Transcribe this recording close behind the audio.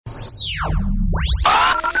This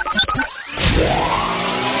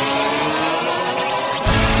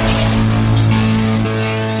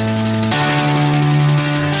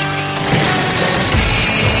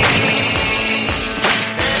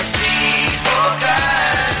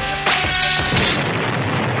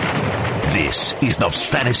is the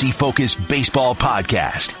Fantasy Focus Baseball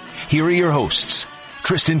Podcast. Here are your hosts,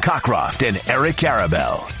 Tristan Cockcroft and Eric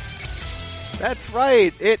Carabell. That's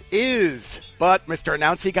right, it is. But, Mr.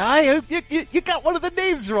 Announcing Guy, you got one of the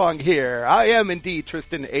names wrong here. I am indeed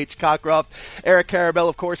Tristan H. Cockcroft. Eric Carabell,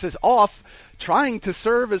 of course, is off, trying to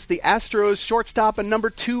serve as the Astros shortstop and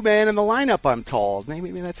number 2 man in the lineup, I'm told.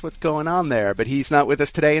 Maybe that's what's going on there, but he's not with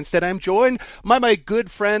us today. Instead, I'm joined by my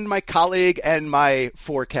good friend, my colleague, and my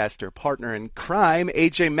forecaster partner in crime,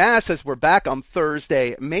 AJ Mass, as we're back on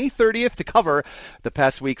Thursday, May 30th, to cover the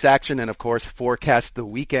past week's action and, of course, forecast the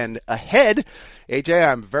weekend ahead. AJ,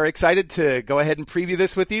 I'm very excited to go ahead and preview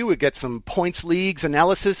this with you. We get some points leagues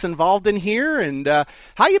analysis involved in here, and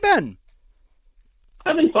how you been?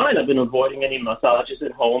 I've been fine. I've been avoiding any massages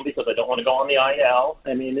at home because I don't want to go on the IL.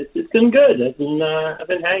 I mean, it's been good. I've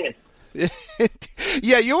been hanging.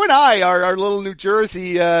 Yeah, you and I are our little New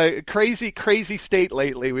Jersey crazy state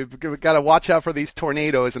lately. We've got to watch out for these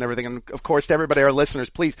tornadoes and everything. And, of course, to everybody, our listeners,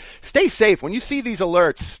 please stay safe. When you see these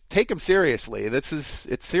alerts, take them seriously.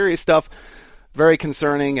 It's serious stuff, very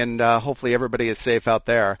concerning, and hopefully everybody is safe out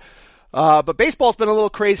there. But baseball's been a little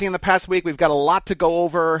crazy in the past week. We've got a lot to go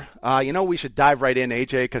over. We should dive right in,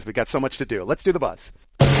 AJ, because we got so much to do. Let's do the buzz.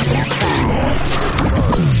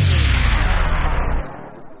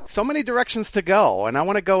 So many directions to go, and I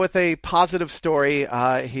want to go with a positive story.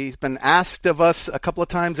 He's been asked of us a couple of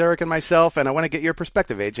times, Eric and myself, and I want to get your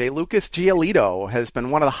perspective, AJ. Lucas Giolito has been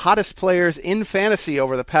one of the hottest players in fantasy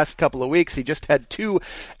over the past couple of weeks. He just had 2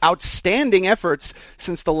 outstanding efforts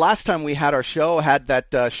since the last time we had our show, had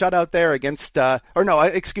that shutout there against, a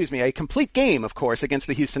complete game, of course, against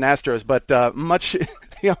the Houston Astros, but much...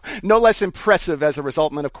 no less impressive as a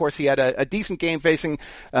result. And, of course, he had a decent game facing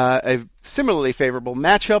a similarly favorable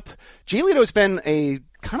matchup. Giolito's been a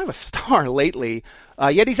kind of a star lately,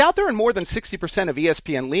 yet he's out there in more than 60% of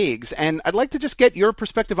ESPN leagues. And I'd like to just get your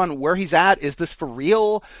perspective on where he's at. Is this for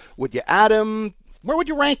real? Would you add him? Where would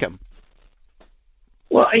you rank him?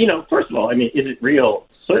 Well, first of all, I mean, is it real?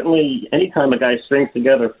 Certainly, anytime a guy strings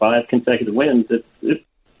together 5 consecutive wins,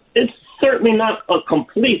 it's certainly not a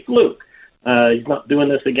complete fluke. He's not doing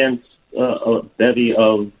this against a bevy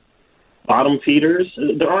of bottom feeders.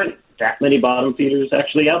 There aren't that many bottom feeders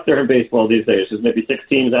actually out there in baseball these days. There's maybe 6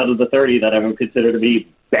 teams out of the 30 that I would consider to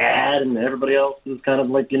be bad, and everybody else is kind of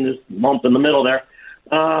like in this lump in the middle there.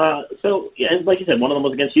 And like you said, one of them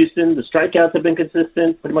was against Houston. The strikeouts have been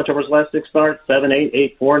consistent pretty much over his last 6 starts, 7, 8,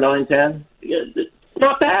 8, 4, 9, 10. It's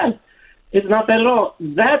not bad. It's not bad at all.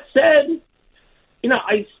 That said,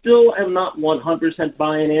 I still am not 100%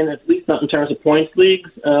 buying in, at least not in terms of points leagues.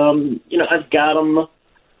 I've got him,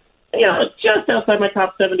 just outside my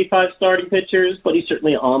top 75 starting pitchers, but he's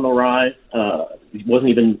certainly on the rise. He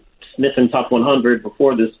wasn't even sniffing top 100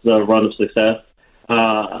 before this run of success.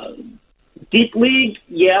 Deep league,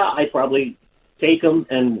 yeah, I'd probably take him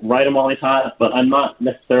and ride him while he's hot, but I'm not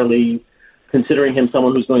necessarily considering him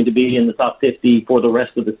someone who's going to be in the top 50 for the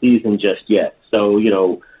rest of the season just yet. So,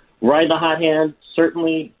 ride the hot hand,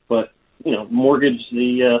 certainly, but, mortgage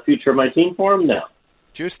the future of my team for him? No.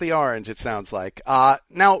 Juice the orange, it sounds like.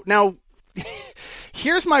 Now,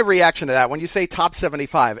 here's my reaction to that. When you say top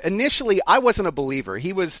 75, initially I wasn't a believer.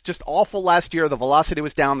 He was just awful last year. The velocity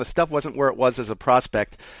was down. The stuff wasn't where it was as a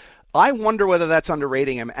prospect. I wonder whether that's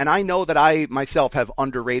underrating him, and I know that I myself have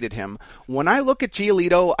underrated him. When I look at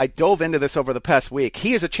Giolito, I dove into this over the past week.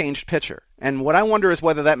 He is a changed pitcher, and what I wonder is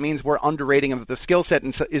whether that means we're underrating him, that the skill set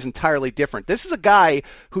is entirely different. This is a guy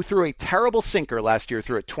who threw a terrible sinker last year,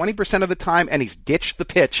 threw it 20% of the time, and he's ditched the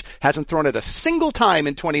pitch, hasn't thrown it a single time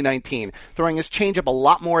in 2019, throwing his changeup a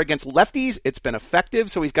lot more against lefties. It's been effective,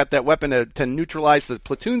 so he's got that weapon to neutralize the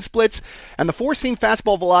platoon splits, and the four-seam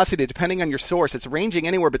fastball velocity, depending on your source, it's ranging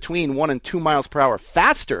anywhere between 1 and 2 miles per hour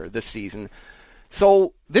faster this season.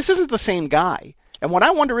 So this isn't the same guy. And what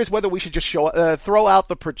I wonder is whether we should just throw out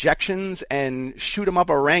the projections and shoot him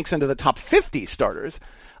up our ranks into the top 50 starters.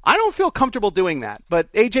 I don't feel comfortable doing that.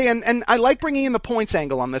 But, AJ, and I like bringing in the points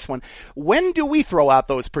angle on this one. When do we throw out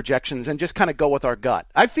those projections and just kind of go with our gut?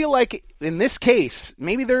 I feel like in this case,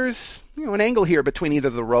 maybe there's an angle here between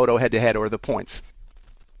either the roto head-to-head or the points.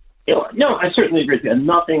 No, I certainly agree with you.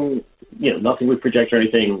 Nothing with projection or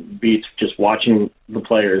anything beats just watching the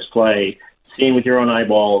players play, seeing with your own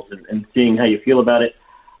eyeballs, and seeing how you feel about it.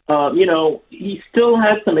 He still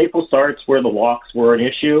had some April starts where the walks were an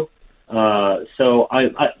issue. So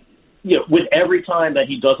with every time that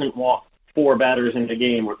he doesn't walk 4 batters in a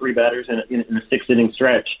game or 3 batters in a 6-inning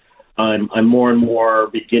stretch, I'm more and more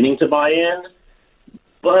beginning to buy in.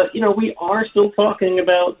 But, we are still talking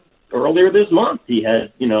about earlier this month he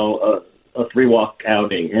had, a 3-walk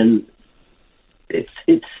outing. And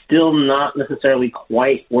it's still not necessarily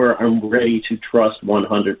quite where I'm ready to trust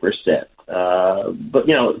 100%. But,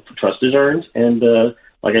 trust is earned. And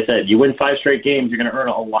like I said, you win 5 straight games, you're going to earn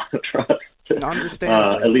a lot of trust.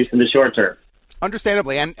 Understandably. At least in the short term.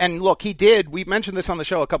 Understandably. And look, we mentioned this on the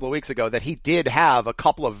show a couple of weeks ago, that he did have a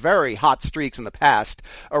couple of very hot streaks in the past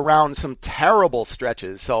around some terrible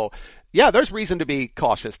stretches. So, yeah, there's reason to be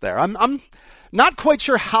cautious there. I'm not quite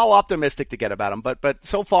sure how optimistic to get about him, but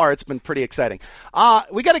so far it's been pretty exciting.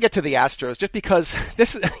 We got to get to the Astros just because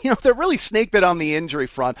they're really snake bit on the injury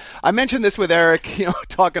front. I mentioned this with Eric,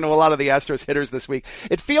 talking to a lot of the Astros hitters this week.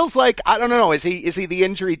 It feels like, I don't know, is he the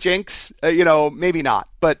injury jinx? Maybe not,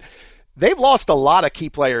 but they've lost a lot of key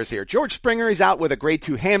players here. George Springer is out with a grade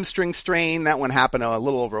 2 hamstring strain. That one happened a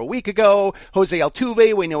little over a week ago. Jose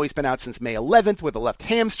Altuve, we know he's been out since May 11th with a left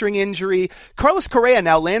hamstring injury. Carlos Correa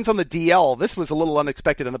now lands on the DL. This was a little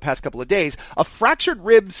unexpected in the past couple of days. A fractured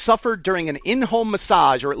rib suffered during an in-home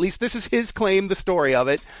massage, or at least this is his claim, the story of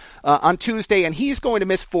it, on Tuesday, and he's going to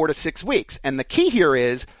miss 4 to 6 weeks. And the key here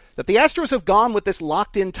is that the Astros have gone with this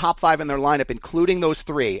locked-in top 5 in their lineup, including those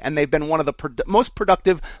 3, and they've been one of the most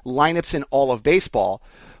productive lineups in all of baseball.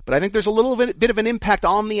 But I think there's a little bit of an impact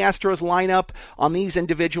on the Astros lineup, on these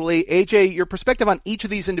individually. AJ, your perspective on each of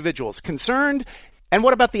these individuals. Concerned? And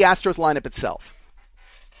what about the Astros lineup itself?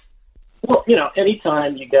 Well,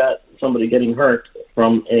 anytime you got somebody getting hurt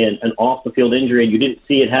from an off-the-field injury and you didn't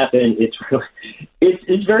see it happen,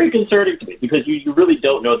 it's very concerning to me because you really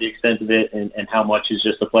don't know the extent of it and how much is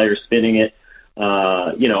just the player spinning it.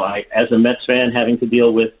 I, as a Mets fan, having to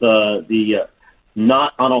deal with the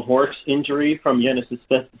not on a horse injury from Yoenis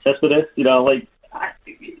Cespedes,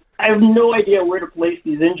 I have no idea where to place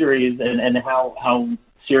these injuries and how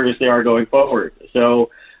serious they are going forward.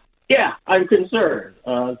 So, yeah, I'm concerned,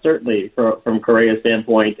 certainly from Correa's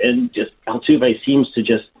standpoint, and just Altuve seems to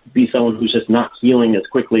just be someone who's just not healing as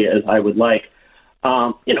quickly as I would like.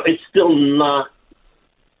 It's still not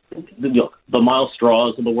the Miles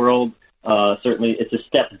Straws of the world. Certainly, it's a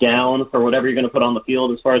step down for whatever you're going to put on the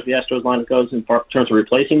field as far as the Astros lineup goes in terms of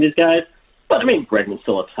replacing these guys. But Bregman's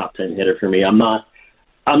still a top 10 hitter for me. I'm not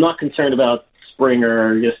concerned about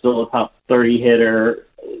Springer. You're still a top 30 hitter.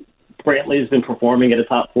 Brantley's been performing at a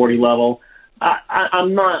top 40 level.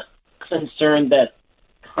 I'm not concerned that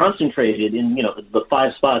concentrated in, the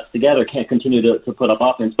 5 spots together can't continue to put up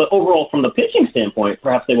offense. But overall, from the pitching standpoint,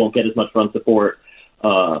 perhaps they won't get as much run support,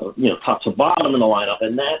 top to bottom in the lineup.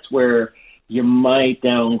 And that's where you might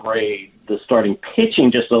downgrade the starting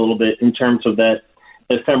pitching just a little bit in terms of that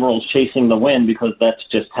ephemeral chasing the win, because that's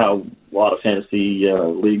just how a lot of fantasy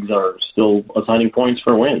leagues are still assigning points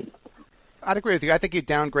for wins. I'd agree with you. I think you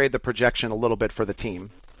downgrade the projection a little bit for the team.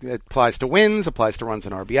 It applies to wins, applies to runs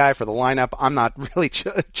and RBI for the lineup. I'm not really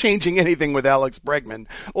changing anything with Alex Bregman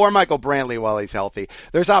or Michael Brantley while he's healthy.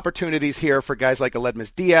 There's opportunities here for guys like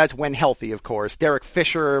Aledmys Diaz, when healthy, of course. Derek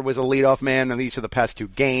Fisher was a leadoff man in each of the past 2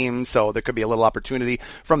 games, so there could be a little opportunity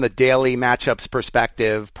from the daily matchups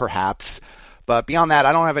perspective, perhaps. But beyond that,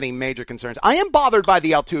 I don't have any major concerns. I am bothered by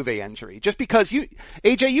the Altuve injury, just because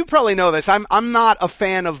AJ, you probably know this. I'm not a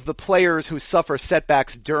fan of the players who suffer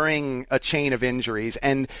setbacks during a chain of injuries.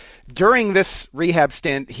 And during this rehab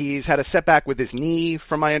stint, he's had a setback with his knee,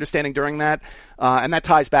 from my understanding, during that. And that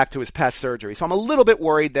ties back to his past surgery. So I'm a little bit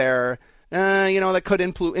worried there. That could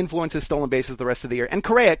influence his stolen bases the rest of the year. And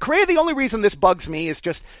Correa, the only reason this bugs me is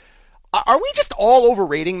just, are we just all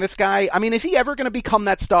overrating this guy? Is he ever going to become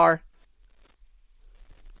that star?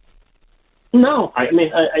 No, I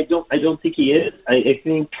don't think he is. I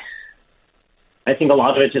think a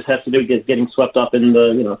lot of it just has to do with getting swept up in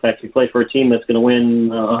the fact you play for a team that's going to win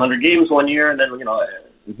 100 games one year, and then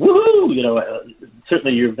woohoo!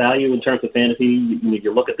 Certainly your value in terms of fantasy.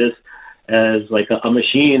 You look at this as like a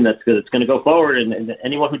machine that's going to go forward, and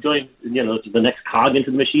anyone who joins the next cog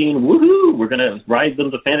into the machine, woohoo! We're going to ride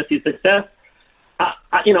them to fantasy success.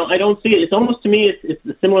 I don't see it. It's almost, to me,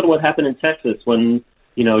 it's similar to what happened in Texas when.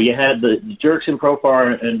 You had the Jerkson,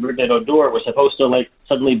 Profar, and Rougned Odor were supposed to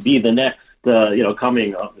suddenly be the next,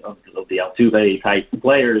 coming of the Altuve type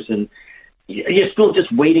players, and you're still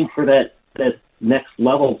just waiting for that next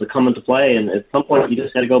level to come into play. And at some point, you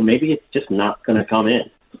just got to go. Maybe it's just not going to come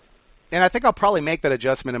in. And I think I'll probably make that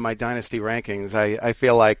adjustment in my dynasty rankings. I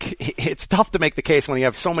feel like it's tough to make the case when you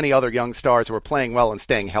have so many other young stars who are playing well and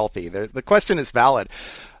staying healthy. The question is valid.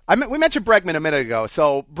 We mentioned Bregman a minute ago.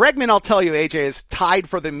 So Bregman, I'll tell you, AJ, is tied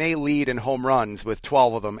for the May lead in home runs with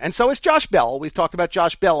 12 of them. And so is Josh Bell. We've talked about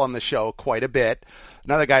Josh Bell on the show quite a bit.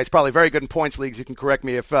 Another guy who's probably very good in points leagues. You can correct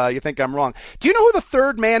me if you think I'm wrong. Do you know who the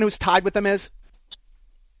third man who's tied with them is?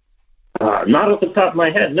 Not off the top of my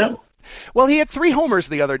head, no. Well, he had 3 homers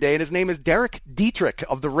the other day, and his name is Derek Dietrich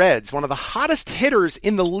of the Reds, one of the hottest hitters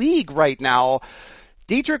in the league right now.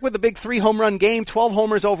 Dietrich with a big 3-home-run game, 12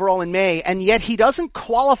 homers overall in May, and yet he doesn't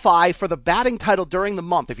qualify for the batting title during the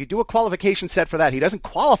month. If you do a qualification set for that, he doesn't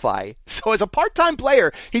qualify. So as a part-time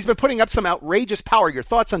player, he's been putting up some outrageous power. Your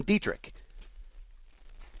thoughts on Dietrich?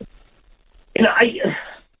 You know,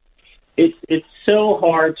 it's so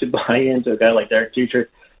hard to buy into a guy like Derek Dietrich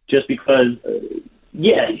just because,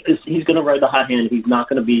 he's going to ride the hot hand. He's not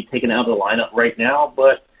going to be taken out of the lineup right now,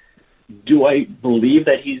 but do I believe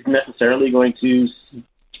that he's necessarily going to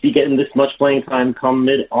be getting this much playing time come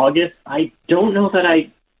mid-August? I don't know that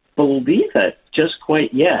I believe that just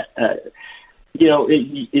quite yet.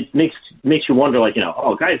 It makes you wonder,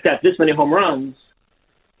 guy's got this many home runs.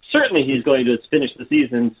 Certainly he's going to finish the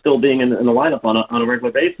season still being in the lineup on a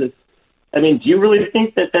regular basis. I mean, do you really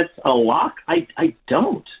think that that's a lock? I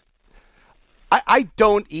don't. I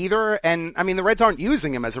don't either, and I mean the Reds aren't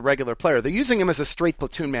using him as a regular player. They're using him as a straight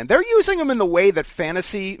platoon man. They're using him in the way that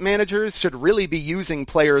fantasy managers should really be using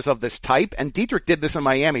players of this type, and Dietrich did this in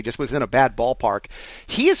Miami, just was in a bad ballpark.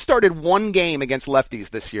 He has started 1 game against lefties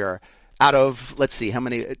this year out of, let's see, how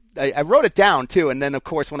many, I wrote it down too, and then of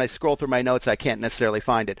course when I scroll through my notes I can't necessarily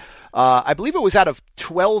find it. I believe it was out of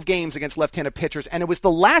 12 games against left-handed pitchers, and it was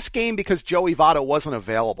the last game because Joey Votto wasn't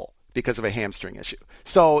available because of a hamstring issue.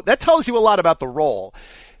 So that tells you a lot about the role.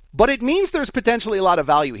 But it means there's potentially a lot of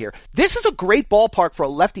value here. This is a great ballpark for a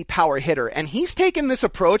lefty power hitter, and he's taken this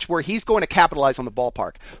approach where he's going to capitalize on the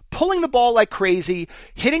ballpark. Pulling the ball like crazy,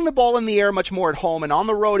 hitting the ball in the air much more at home, and on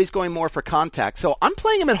the road he's going more for contact. So I'm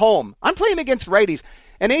playing him at home. I'm playing him against righties.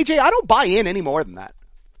 And AJ, I don't buy in any more than that.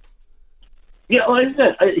 Yeah, like I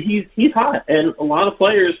said, he's hot, and a lot of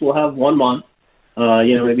players will have 1 month,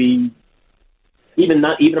 maybe even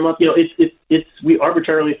not even a month. It's we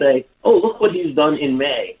arbitrarily say, oh, look what he's done in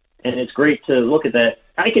May, and it's great to look at that.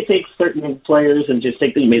 I could take certain players and just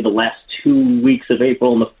take maybe the last 2 weeks of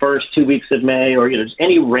April and the first 2 weeks of May, or just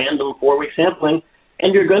any random 4-week sampling,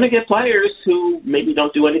 and you're going to get players who maybe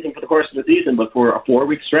don't do anything for the course of the season, but for a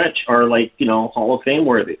 4-week stretch are Hall of Fame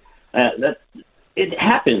worthy. It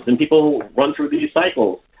happens, and people run through these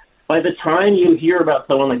cycles. By the time you hear about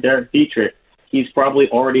someone like Derek Dietrich, he's probably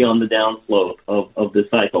already on the downslope of the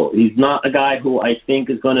cycle. He's not a guy who I think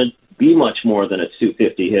is going to be much more than a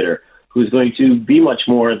 250 hitter, who's going to be much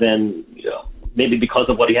more than, maybe because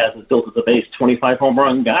of what he has built as a base, 25 home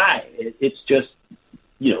run guy. It's just,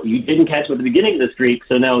 you didn't catch him at the beginning of the streak,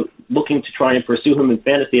 so now looking to try and pursue him in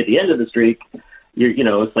fantasy at the end of the streak,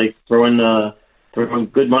 it's like throwing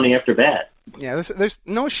good money after bad. Yeah, there's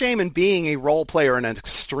no shame in being a role player and an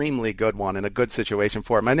extremely good one in a good situation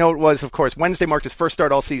for him. I know it was, of course, Wednesday marked his first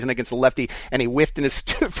start all season against a lefty, and he whiffed in his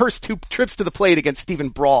first 2 trips to the plate against Stephen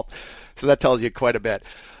Brault. So that tells you quite a bit.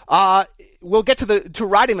 We'll get to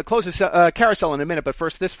riding the closest carousel in a minute, but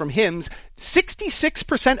first this from Hims.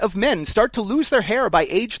 66% of men start to lose their hair by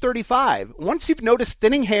age 35. Once you've noticed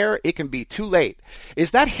thinning hair, it can be too late.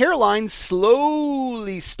 Is that hairline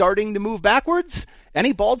slowly starting to move backwards?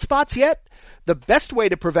 Any bald spots yet? The best way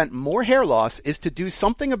to prevent more hair loss is to do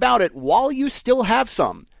something about it while you still have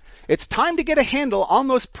some. It's time to get a handle on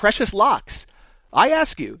those precious locks. I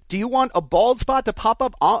ask you, do you want a bald spot to pop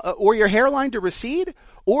up or your hairline to recede?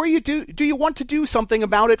 Or do you want to do something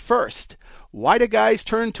about it first? Why do guys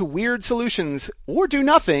turn to weird solutions or do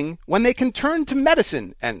nothing when they can turn to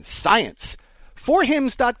medicine and science?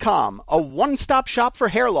 Forhims.com, a one-stop shop for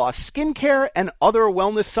hair loss, skincare, and other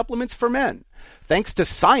wellness supplements for men. Thanks to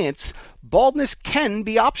science, baldness can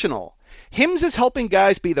be optional. Hims is helping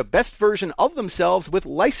guys be the best version of themselves with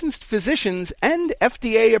licensed physicians and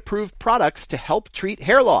FDA-approved products to help treat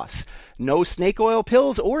hair loss. No snake oil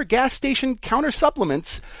pills or gas station counter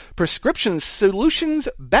supplements. Prescription solutions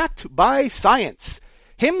backed by science.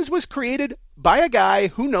 Hims was created by a guy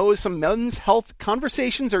who knows some men's health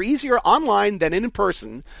conversations are easier online than in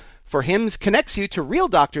person. For Hims connects you to real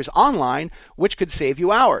doctors online, which could save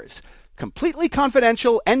you hours. Completely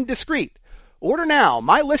confidential and discreet. Order now.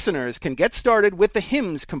 My listeners can get started with the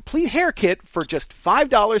Hims Complete Hair Kit for just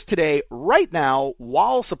 $5 today, right now,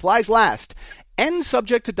 while supplies last, and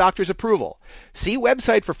subject to doctor's approval. See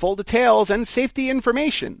website for full details and safety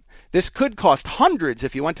information. This could cost hundreds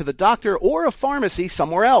if you went to the doctor or a pharmacy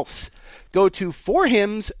somewhere else. Go to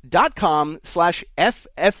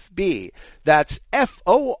forhims.com/FFB. That's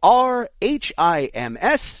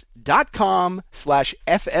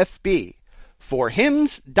forhims.com/FFB.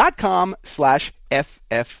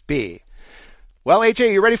 forhims.com/FFB. Well,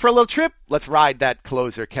 AJ, you ready for a little trip? Let's ride that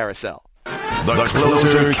closer carousel. The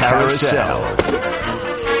Closer Carousel.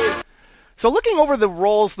 So looking over the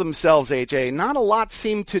roles themselves, AJ, not a lot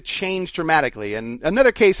seemed to change dramatically. And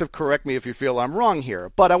another case of correct me if you feel I'm wrong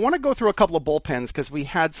here. But I want to go through a couple of bullpens because we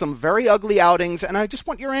had some very ugly outings, and I just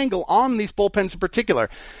want your angle on these bullpens in particular.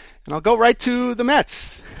 And I'll go right to the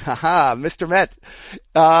Mets. Haha, Mr. Met.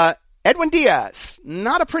 Edwin Diaz,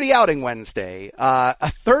 not a pretty outing Wednesday. A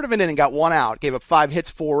third of an inning, got one out, gave up 5 hits,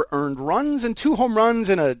 4 earned runs, and 2 home runs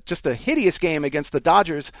in just a hideous game against the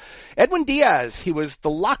Dodgers. Edwin Diaz, he was the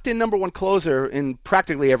locked-in number 1 closer in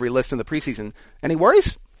practically every list in the preseason. Any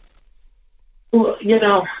worries? Well,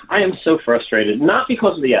 I am so frustrated. Not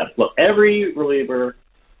because of the outing. Look, every reliever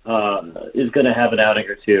is going to have an outing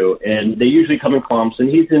or two, and they usually come in clumps, and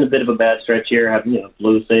he's in a bit of a bad stretch here, having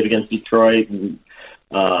blew the save against Detroit, and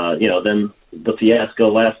then the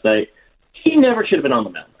fiasco last night. He never should have been on the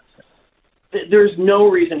mound last night. There's no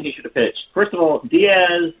reason he should have pitched. First of all,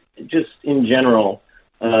 Diaz, just in general,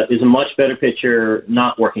 is a much better pitcher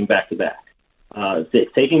not working back-to-back.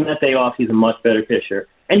 Taking that day off, he's a much better pitcher.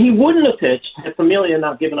 And he wouldn't have pitched had Familia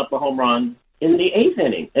not given up the home run in the 8th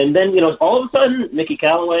inning. And then, all of a sudden, Mickey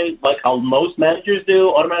Callaway, like how most managers do,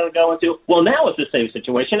 automatically go into, well, now it's the same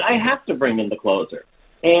situation. I have to bring in the closer.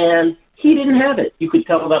 And he didn't have it. You could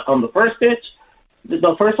tell that on the first pitch,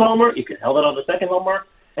 the first homer. You could tell that on the second homer.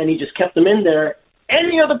 And he just kept them in there.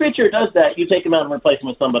 Any other pitcher does that. You take him out and replace him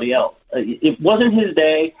with somebody else. It wasn't his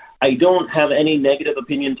day. I don't have any negative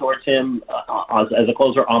opinion towards him as a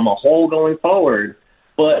closer on the whole going forward.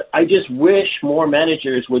 But I just wish more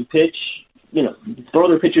managers would pitch, throw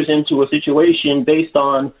their pitchers into a situation based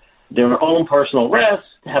on their own personal rest,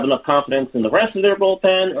 have enough confidence in the rest of their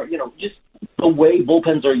bullpen, or, just the way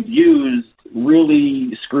bullpens are used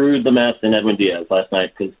really screwed the Mets and Edwin Diaz last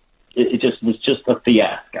night because it just was just a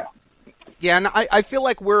fiasco. Yeah, and I feel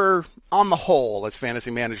like we're, on the whole, as fantasy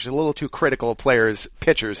managers, a little too critical of players,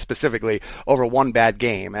 pitchers specifically, over one bad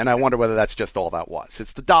game, and I wonder whether that's just all that was.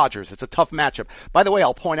 It's the Dodgers. It's a tough matchup. By the way,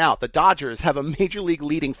 I'll point out, the Dodgers have a Major League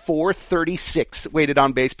leading .436 weighted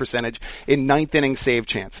on-base percentage in 9th inning save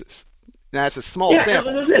chances. Now, that's a small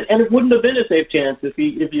sample. Yeah, and it wouldn't have been a safe chance if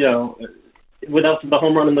without the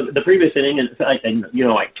home run in the previous inning, and I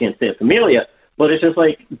can't say Familia, but it's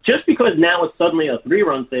just because now it's suddenly a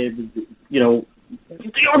 3-run save, you don't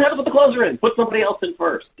have to put the closer in. Put somebody else in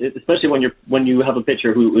first, especially when you have a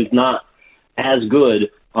pitcher who is not as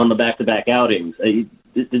good on the back-to-back outings.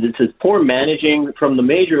 It's this poor managing from the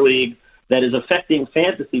major league that is affecting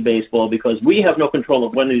fantasy baseball because we have no control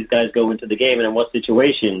of when these guys go into the game and in what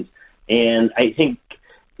situations. And I think,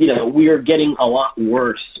 we are getting a lot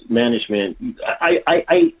worse management.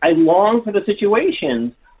 I long for the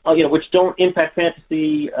situations, which don't impact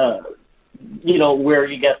fantasy, where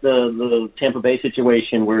you get the Tampa Bay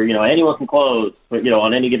situation where, anyone can close,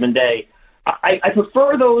 on any given day. I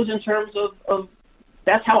prefer those in terms of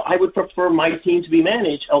that's how I would prefer my team to be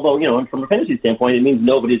managed. Although, from a fantasy standpoint, it means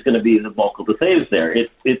nobody's going to be the bulk of the saves there.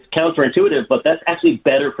 It's counterintuitive, but that's actually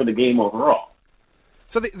better for the game overall.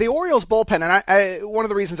 So the Orioles bullpen, and one of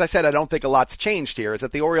the reasons I said I don't think a lot's changed here is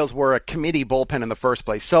that the Orioles were a committee bullpen in the first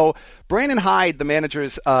place. So Brandon Hyde, the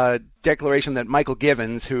manager's declaration that Michael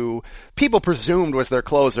Givens, who people presumed was their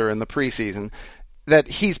closer in the preseason, that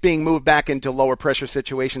he's being moved back into lower pressure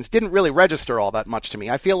situations didn't really register all that much to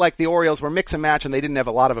me. I feel like the Orioles were mix and match and they didn't have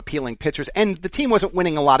a lot of appealing pitchers, and the team wasn't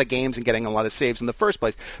winning a lot of games and getting a lot of saves in the first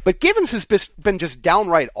place. But Givens has been just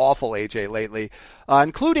downright awful, AJ, lately,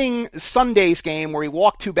 including Sunday's game where he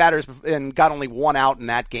walked 2 batters and got only 1 out in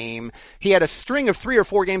that game. He had a string of 3 or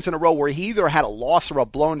 4 games in a row where he either had a loss or a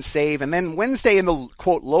blown save, and then Wednesday in the,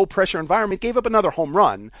 quote, low pressure environment gave up another home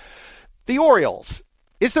run. The Orioles,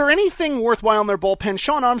 is there anything worthwhile in their bullpen?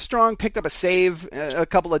 Sean Armstrong picked up a save a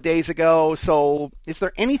couple of days ago, so is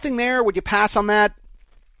there anything there? Would you pass on that?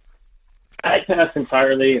 I'd pass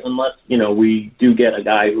entirely unless, we do get a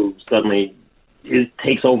guy who suddenly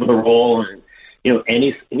takes over the role and,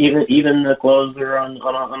 even the closer on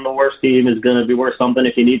the worst team is going to be worth something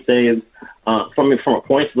if you need saves. From a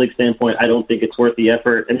points league standpoint, I don't think it's worth the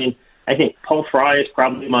effort. I think Paul Fry is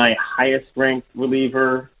probably my highest ranked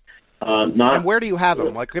reliever. And where do you have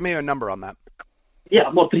him? Give me a number on that. Yeah,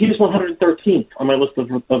 well, but he's 113th on my list of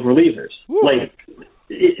relievers. Ooh.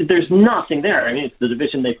 There's nothing there. It's the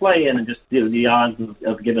division they play in, and just the odds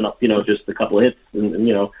of giving up, just a couple of hits, and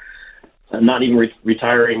not even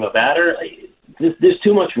retiring a batter. There's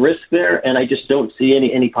too much risk there, and I just don't see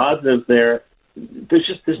any positives there.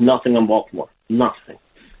 There's nothing on Baltimore. Nothing.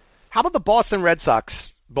 How about the Boston Red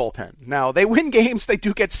Sox bullpen? Now, they win games, they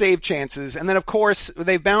do get save chances, and then, of course,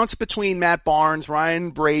 they've bounced between Matt Barnes,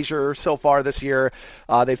 Ryan Brazier so far this year.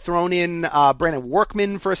 They've thrown in Brandon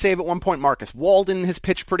Workman for a save at one point. Marcus Walden has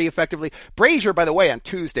pitched pretty effectively. Brazier, by the way, on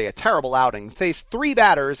Tuesday, a terrible outing, faced 3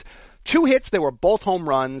 batters, 2 hits, they were both home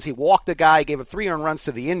runs. He walked a guy, gave up 3 earned runs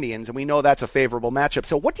to the Indians, and we know that's a favorable matchup.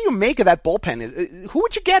 So what do you make of that bullpen? Who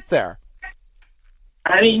would you get there?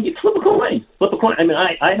 I mean, you flip a coin. I mean,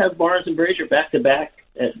 I have Barnes and Brazier back-to-back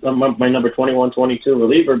at my number 21-22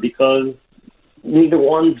 reliever because neither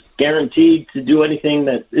one's guaranteed to do anything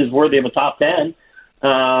that is worthy of a top 10.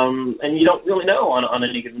 And you don't really know on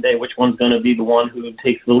any given day which one's going to be the one who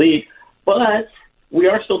takes the lead. But we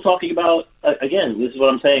are still talking about, again, this is what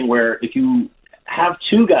I'm saying, where if you have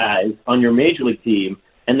 2 guys on your major league team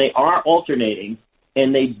and they are alternating,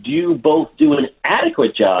 and they do both do an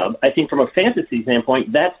adequate job, I think from a fantasy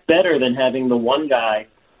standpoint, that's better than having the one guy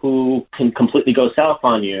who can completely go south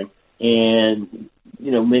on you. And,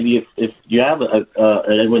 maybe if you have an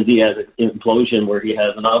Edwin Diaz implosion where he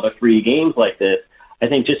has another 3 games like this, I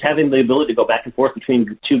think just having the ability to go back and forth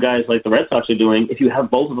between 2 guys like the Red Sox are doing, if you have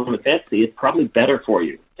both of them in fantasy, it's probably better for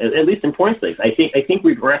you, at least in points leagues. I think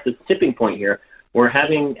we're at this tipping point here where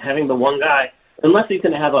having the one guy, unless he's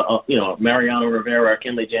going to have a Mariano Rivera or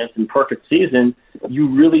Kenley Jansen perfect season, you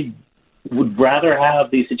really would rather have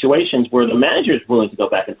these situations where the manager is willing to go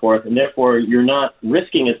back and forth, and therefore you're not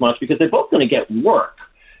risking as much because they're both going to get work.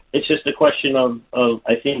 It's just a question of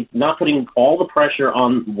I think, not putting all the pressure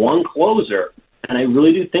on one closer, and I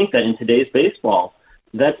really do think that in today's baseball,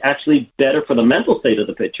 that's actually better for the mental state of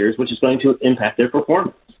the pitchers, which is going to impact their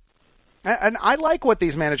performance. And I like what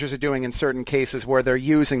these managers are doing in certain cases where they're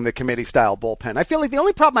using the committee-style bullpen. I feel like the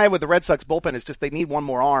only problem I have with the Red Sox bullpen is just they need one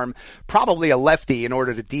more arm, probably a lefty, in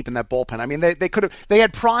order to deepen that bullpen. I mean, they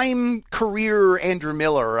had prime career Andrew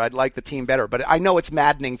Miller. I'd like the team better, but I know it's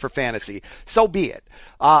maddening for fantasy. So be it.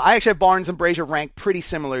 I actually have Barnes and Brazier ranked pretty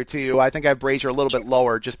similar to you. I think I have Brazier a little bit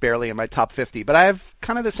lower, just barely in my top 50, but I have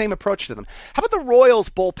kind of the same approach to them. How about the Royals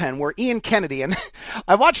bullpen where Ian Kennedy, and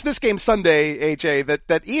I watched this game Sunday, AJ,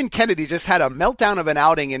 that Ian Kennedy just had a meltdown of an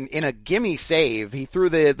outing in a gimme save. He threw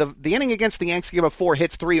the inning against the Yanks, gave up 4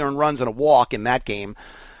 hits, 3 earned runs, and a walk in that game.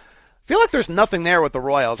 I feel like there's nothing there with the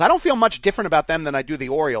Royals. I don't feel much different about them than I do the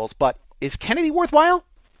Orioles, but is Kennedy worthwhile?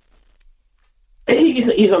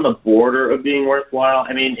 He's on the border of being worthwhile.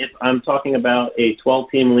 I mean, if I'm talking about a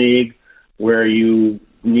 12-team league where you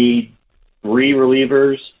need 3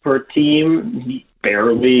 relievers per team, he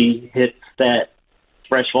barely hits that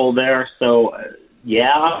threshold there. So,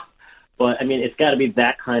 yeah. But, I mean, it's got to be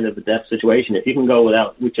that kind of a depth situation. If you can go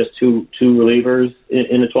with just two relievers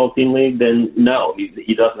in a 12-team league, then no,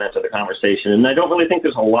 he doesn't enter the conversation. And I don't really think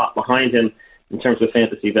there's a lot behind him in terms of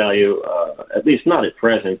fantasy value, at least not at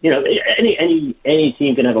present. Any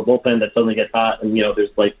team can have a bullpen that suddenly gets hot, and there's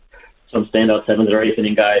like some standout 7th or 8th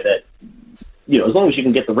inning guy that, as long as you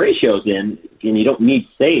can get the ratios in, and you don't need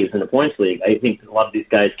saves in a points league, I think a lot of these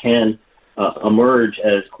guys can emerge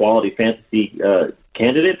as quality fantasy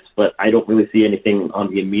candidates. But I don't really see anything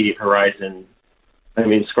on the immediate horizon. I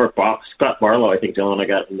mean, Scott Barlow, I think, Dylan, I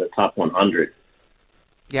got in the top 100.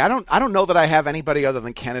 Yeah, I don't know that I have anybody other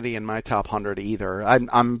than Kennedy in my top 100 either.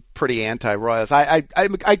 I'm pretty anti-Royals. I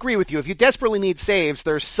agree with you. If you desperately need saves,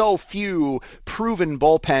 there's so few proven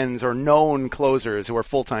bullpens or known closers who are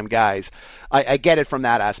full-time guys. I get it from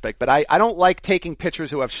that aspect, but I don't like taking pitchers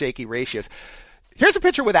who have shaky ratios. Here's a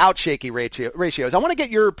pitcher without shaky ratios. I want to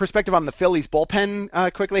get your perspective on the Phillies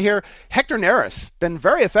bullpen quickly here. Hector Neris, been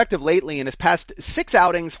very effective lately in his past 6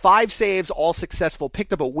 outings, 5 saves, all successful.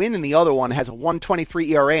 Picked up a win in the other one, has a 1.23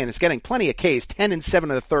 ERA, and is getting plenty of Ks, 10 and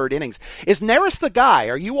 7 in the 3rd innings. Is Neris the guy?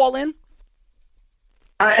 Are you all in?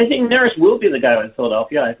 I think Neris will be the guy in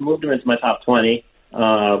Philadelphia. I've moved him into my top 20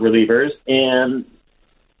 relievers, and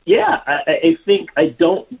yeah, I think I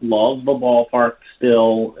don't love the ballpark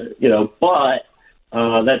still, but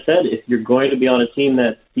that said, if you're going to be on a team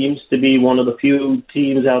that seems to be one of the few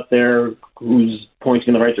teams out there who's pointing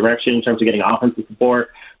in the right direction in terms of getting offensive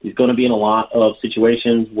support, he's going to be in a lot of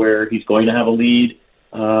situations where he's going to have a lead,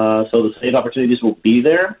 so the save opportunities will be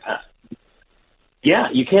there. Yeah,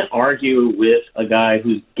 you can't argue with a guy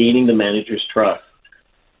who's gaining the manager's trust,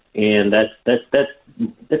 and that's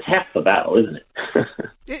half the battle, isn't it?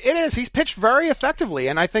 It is. He's pitched very effectively,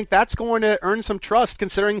 and I think that's going to earn some trust,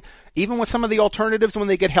 considering even with some of the alternatives when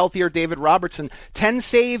they get healthier, David Robertson, 10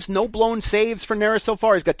 saves, no blown saves for Neris so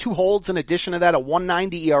far. He's got 2 holds in addition to that, a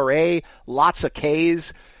 1.90 ERA, lots of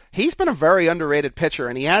Ks. He's been a very underrated pitcher,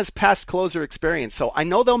 and he has past closer experience, so I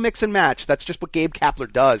know they'll mix and match. That's just what Gabe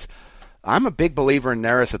Kapler does. I'm a big believer in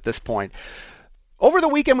Neris at this point. Over the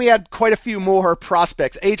weekend, we had quite a few more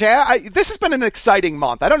prospects. AJ, this has been an exciting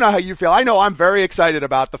month. I don't know how you feel. I know I'm very excited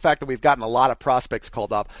about the fact that we've gotten a lot of prospects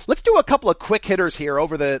called up. Let's do a couple of quick hitters here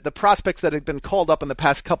over the prospects that have been called up in the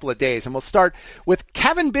past couple of days. And we'll start with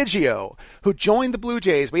Kevin Biggio, who joined the Blue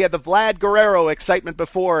Jays. We had the Vlad Guerrero excitement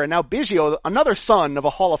before, and now Biggio, another son of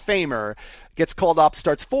a Hall of Famer, gets called up,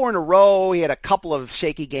 starts 4 in a row. He had a couple of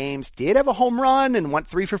shaky games, did have a home run, and went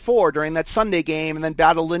 3 for 4 during that Sunday game, and then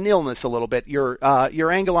battled an illness a little bit. Your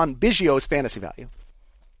angle on Biggio's fantasy value?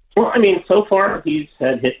 Well, I mean, so far he's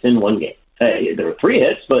had hits in one game. There were 3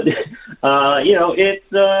 hits, but it's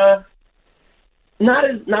not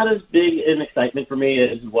as big an excitement for me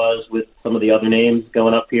as it was with some of the other names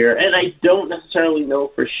going up here. And I don't necessarily know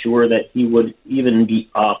for sure that he would even be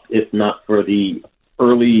up if not for the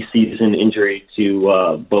early season injury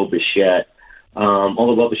to Bo Bichette.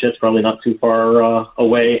 Although Bo Bichette's probably not too far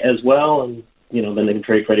away as well, and then they can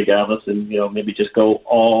trade Freddie Galvis and maybe just go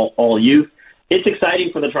all youth. It's exciting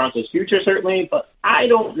for the Toronto's future certainly, but I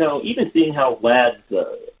don't know. Even seeing how Vlad's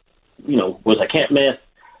was a can't miss.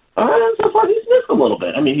 So far he's missed a little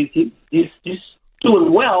bit. I mean he's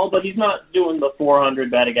doing well, but he's not doing the 400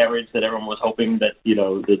 batting average that everyone was hoping that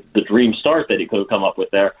the dream start that he could have come up with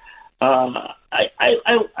there. I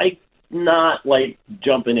not like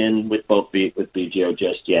jumping in with both feet with Biggio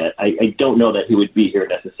just yet. I don't know that he would be here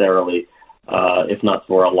necessarily if not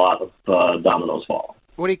for a lot of dominoes fall.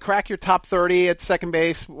 Would he crack your top 30 at second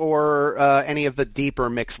base or any of the deeper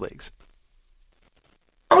mixed leagues?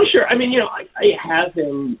 Oh, sure. I mean, I have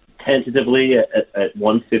him tentatively at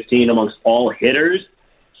 115 amongst all hitters.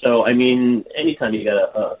 So, I mean, anytime you got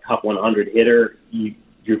a top 100 hitter,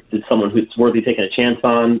 you're someone who's worthy taking a chance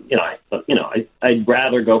on. I'd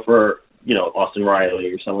rather go for Austin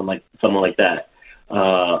Riley or someone like that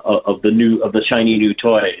of the shiny new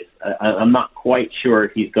toys. I'm not quite sure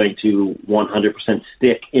if he's going to 100%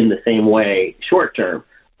 stick in the same way short term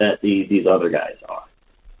that these other guys are.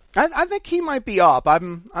 I think he might be up.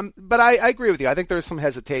 But I agree with you. I think there's some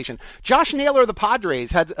hesitation. Josh Naylor of the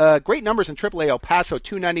Padres had great numbers in AAA El Paso,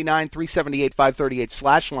 299, 378, 538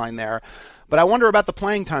 slash line there. But I wonder about the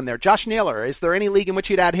playing time there. Josh Naylor, is there any league in which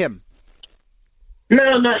you'd add him?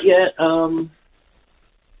 No, not yet.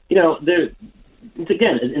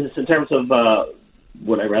 Again, in terms of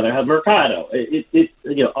would I rather have Mercado?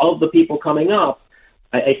 All of the people coming up,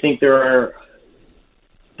 I think there's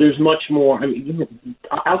much more. I mean,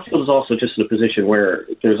 outfield is also just in a position where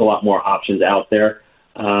there's a lot more options out there.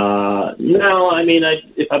 No, I mean,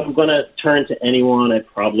 if I'm going to turn to anyone, I'd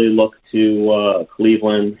probably look to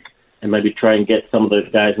Cleveland and maybe try and get some of those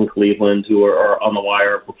guys in Cleveland who are on the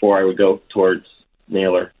wire before I would go towards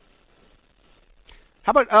Naylor.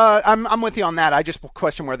 How about I'm with you on that. I just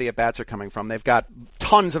question where the at-bats are coming from. They've got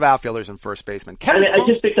tons of outfielders and first basemen. I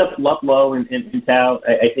just picked up Luplow in Tao.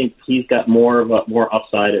 I think he's got more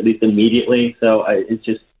upside, at least immediately. So it's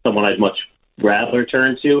just someone I'd much rather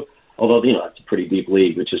turn to. Although it's a pretty deep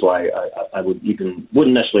league, which is why I wouldn't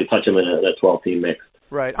necessarily touch him in a 12-team mix.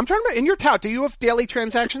 Right. I'm trying to in your tout. Do you have daily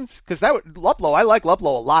transactions? Because Luplow, I like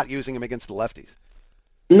Luplow a lot, using him against the lefties.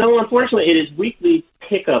 No, unfortunately, it is weekly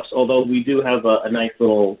pickups, although we do have a nice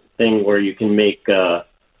little thing where you can make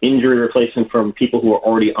injury replacement from people who are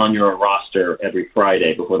already on your roster every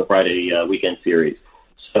Friday before the Friday weekend series.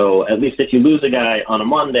 So at least if you lose a guy on a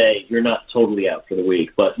Monday, you're not totally out for the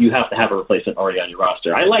week, but you have to have a replacement already on your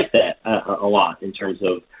roster. I like that a lot in terms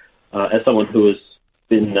of, as someone who has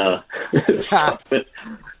been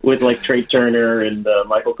with like Trey Turner and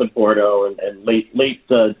Michael Conforto and late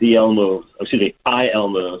DL moves, IL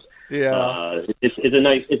moves. Yeah,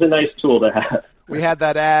 it's a nice tool to have. We had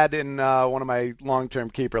that ad in one of my long-term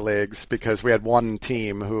keeper leagues because we had one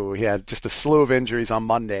team who he had just a slew of injuries on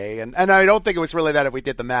Monday, and I don't think it was really that if we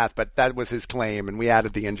did the math, but that was his claim, and we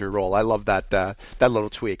added the injury rule. I love that little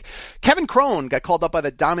tweak. Kevin Crone got called up by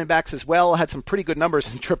the Diamondbacks as well, had some pretty good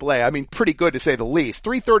numbers in AAA. I mean, pretty good to say the least.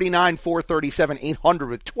 339, 437, 800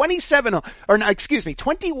 with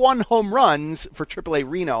 21 home runs for AAA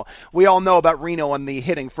Reno. We all know about Reno and the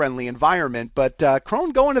hitting-friendly environment, but Crone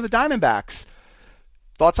going to the Diamondbacks.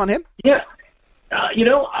 Thoughts on him? Yeah.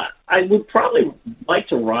 I would probably like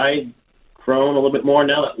to ride Crone a little bit more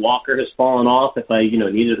now that Walker has fallen off. If I,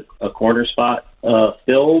 needed a corner spot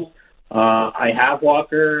filled, I have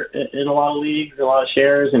Walker in a lot of leagues, a lot of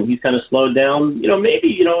shares, and he's kind of slowed down.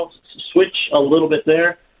 Maybe, switch a little bit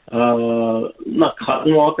there. Not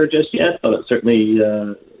cutting Walker just yet, but certainly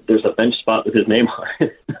there's a bench spot with his name on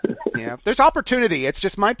it. Yeah, there's opportunity. It's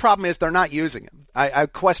just my problem is they're not using him. I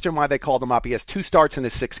question why they called him up. He has 2 starts in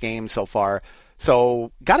his 6 games so far.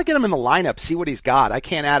 So got to get him in the lineup, see what he's got. I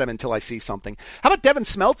can't add him until I see something. How about Devin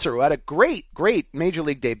Smeltzer, who had a great Major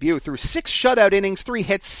League debut, through 6 shutout innings, 3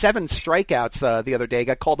 hits, 7 strikeouts the other day.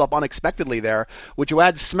 Got called up unexpectedly there. Would you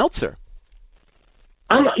add Smeltzer?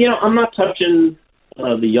 I'm not touching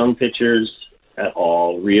the young pitchers at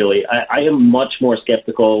all, really. I am much more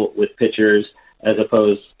skeptical with pitchers as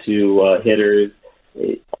opposed to hitters.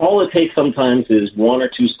 All it takes sometimes is 1 or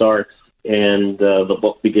 2 starts, and the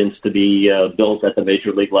book begins to be built at the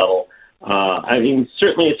major league level. I mean,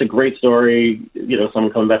 certainly it's a great story,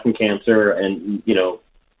 someone coming back from cancer, and,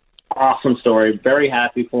 awesome story, very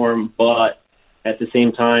happy for him, but at the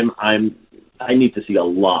same time, I need to see a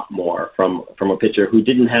lot more from a pitcher who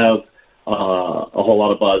didn't have a whole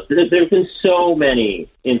lot of buzz. There have been so many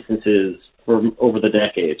instances over the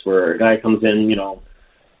decades where a guy comes in,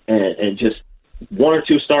 and just 1 or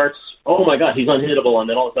 2 starts, oh my God, he's unhittable, and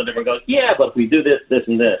then all of a sudden everyone goes, yeah, but if we do this, this,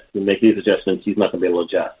 and this, and make these adjustments, he's not going to be able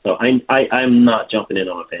to adjust. So I'm not jumping in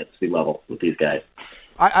on a fantasy level with these guys.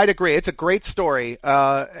 I'd agree. It's a great story,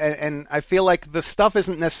 and I feel like the stuff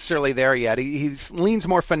isn't necessarily there yet. He leans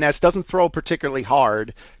more finesse, doesn't throw particularly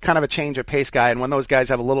hard, kind of a change of pace guy, and when those guys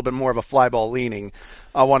have a little bit more of a fly ball leaning,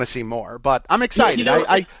 I want to see more. But I'm excited.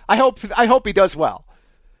 Yeah, I hope he does well.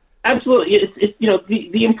 Absolutely. It's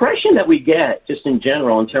the impression that we get just in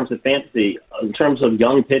general in terms of fantasy, in terms of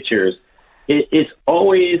young pitchers, it's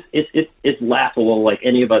always laughable. Like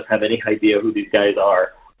any of us have any idea who these guys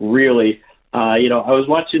are, really. I was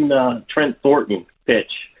watching Trent Thornton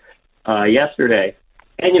pitch yesterday,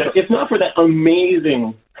 and if not for that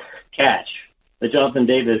amazing catch that Jonathan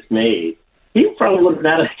Davis made, he probably would have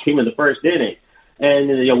been out of the game in the first inning.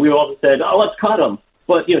 And we all said, "Oh, let's cut him."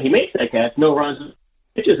 But he makes that catch, no runs,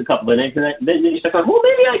 pitches a couple of innings, and then you start going, "Well,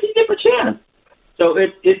 maybe I can give him a chance." So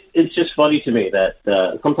it's just funny to me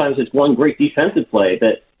that sometimes it's one great defensive play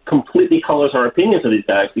that completely colors our opinions of these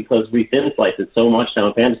guys because we thin slice it so much down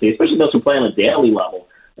in fantasy, especially those who play on a daily level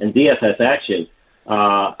and DFS action.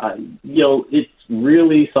 It's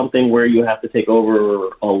really something where you have to take over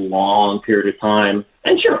a long period of time.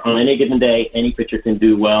 And sure, on any given day, any pitcher can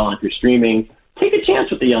do well. And if you're streaming, take a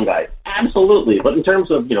chance with the young guys. Absolutely. But in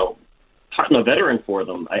terms of, cutting a veteran for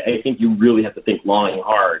them, I think you really have to think long and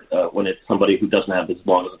hard when it's somebody who doesn't have as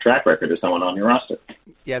long as a track record as someone on your roster.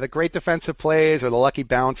 Yeah, the great defensive plays or the lucky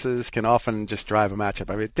bounces can often just drive a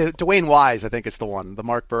matchup. I mean, Dwayne Wise, I think it's the one, the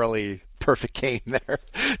Mark Burley perfect game there.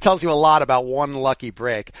 Tells you a lot about one lucky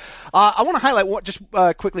break. I want to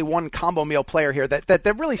highlight quickly one combo meal player here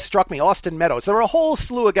that really struck me, Austin Meadows. There were a whole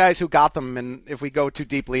slew of guys who got them, and if we go too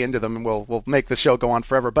deeply into them, we'll make the show go on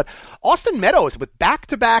forever. But Austin Meadows with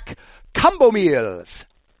back-to-back combo meals.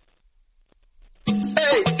 Hey,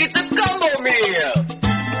 it's a combo meal!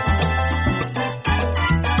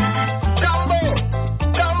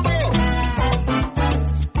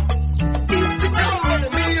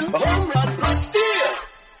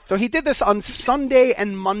 So he did this on Sunday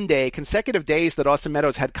and Monday, consecutive days that Austin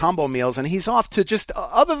Meadows had combo meals, and he's off to just,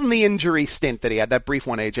 other than the injury stint that he had, that brief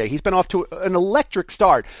one, AJ, he's been off to an electric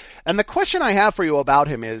start. And the question I have for you about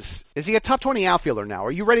him is he a top 20 outfielder now?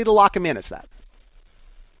 Are you ready to lock him in as that?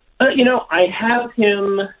 I have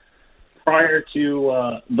him prior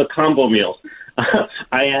to the combo meals.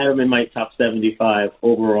 I had him in my top 75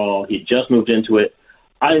 overall. He just moved into it.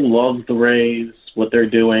 I love the Rays, what they're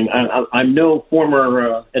doing. I'm no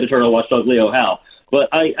former editorial watchdog Leo Howe,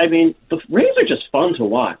 but I mean, the Rays are just fun to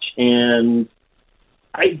watch, and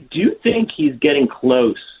I do think he's getting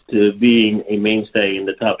close to being a mainstay in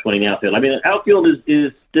the top 20 in the outfield. I mean, the outfield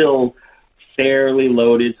is still fairly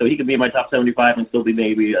loaded, so he could be in my top 75 and still be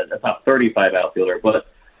maybe a top 35 outfielder, but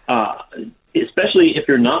especially if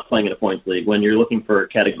you're not playing in a points league, when you're looking for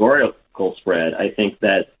categorical spread, I think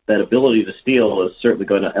that ability to steal is certainly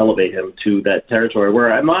going to elevate him to that territory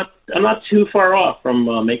where I'm not too far off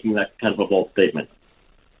from making that kind of a bold statement.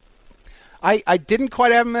 I didn't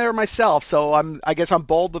quite have him there myself, so I guess I'm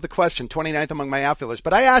bold with the question, 29th among my outfielders.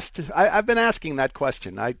 But I've been asking that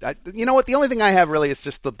question. You know what? The only thing I have really is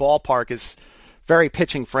just the ballpark is very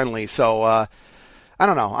pitching friendly, so I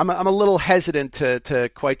don't know. I'm a little hesitant to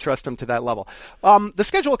quite trust him to that level. The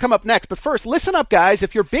schedule will come up next, but first, listen up, guys.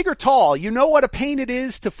 If you're big or tall, you know what a pain it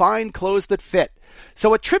is to find clothes that fit.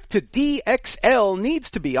 So a trip to DXL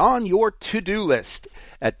needs to be on your to-do list.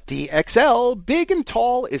 At DXL, big and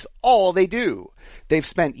tall is all they do. They've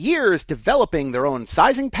spent years developing their own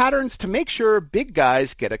sizing patterns to make sure big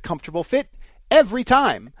guys get a comfortable fit every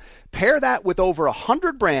time. Pair that with over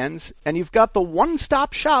 100 brands, and you've got the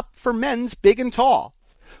one-stop shop for men's big and tall.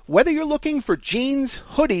 Whether you're looking for jeans,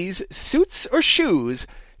 hoodies, suits, or shoes,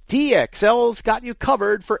 DXL's got you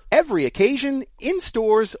covered for every occasion in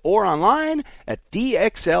stores or online at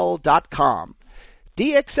DXL.com.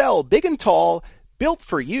 DXL, big and tall, built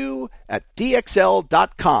for you at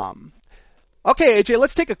DXL.com. Okay, AJ,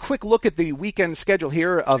 let's take a quick look at the weekend schedule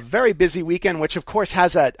here. A very busy weekend, which of course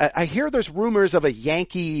has I hear there's rumors of a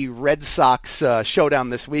Yankee-Red Sox showdown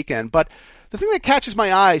this weekend, but the thing that catches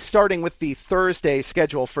my eye, starting with the Thursday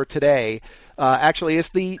schedule for today, actually is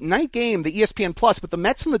the night game, the ESPN Plus, with the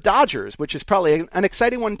Mets and the Dodgers, which is probably an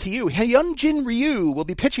exciting one to you. Hyunjin Ryu will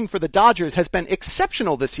be pitching for the Dodgers, has been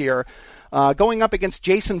exceptional this year, going up against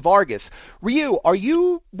Jason Vargas. Ryu,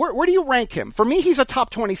 where do you rank him? For me, he's a top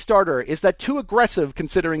 20 starter. Is that too aggressive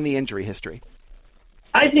considering the injury history?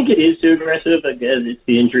 I think it is too aggressive. Again, it's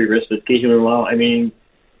the injury risk that's keeping him well. I mean,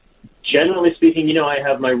 generally speaking, I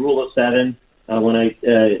have my rule of 7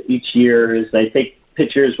 each year is I take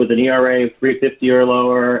pitchers with an ERA of 3.50 or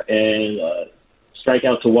lower and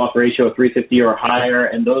strikeout to walk ratio of 3.50 or higher,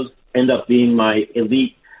 and those end up being my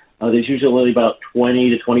elite. There's usually only about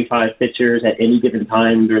 20 to 25 pitchers at any given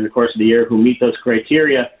time during the course of the year who meet those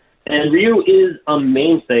criteria, and Ryu is a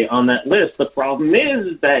mainstay on that list. The problem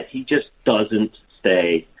is that he just doesn't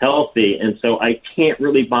stay healthy, and so I can't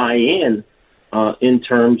really buy in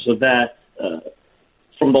terms of that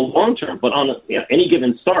from the long term. But on any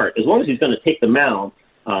given start, as long as he's going to take the mound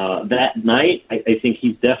that night, I think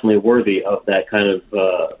he's definitely worthy of that kind of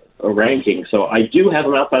a ranking. So I do have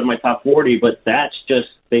him outside my top 40, but that's just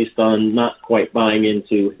based on not quite buying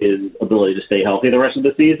into his ability to stay healthy the rest of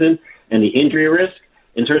the season and the injury risk.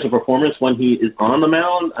 In terms of performance when he is on the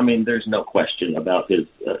mound, I mean, there's no question about his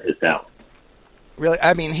talent. Really,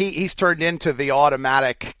 I mean, he's turned into the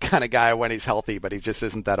automatic kind of guy when he's healthy, but he just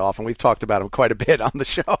isn't that often. We've talked about him quite a bit on the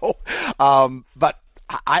show. But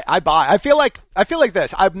I buy. I feel like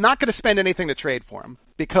this. I'm not going to spend anything to trade for him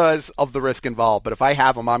because of the risk involved. But if I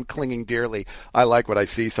have him, I'm clinging dearly. I like what I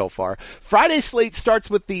see so far. Friday's slate starts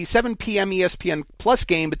with the 7 p.m. ESPN Plus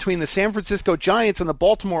game between the San Francisco Giants and the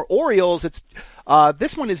Baltimore Orioles.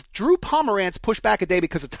 This one is Drew Pomerantz pushed back a day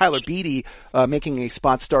because of Tyler Beede making a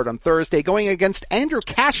spot start on Thursday, going against Andrew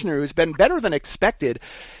Kashner, who's been better than expected.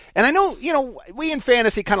 And I know, we in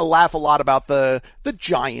fantasy kind of laugh a lot about the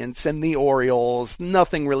Giants and the Orioles.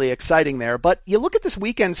 Nothing really exciting there. But you look at this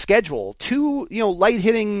weekend schedule, 2,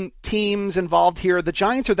 light-hitting teams involved here. The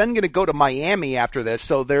Giants are then going to go to Miami after this.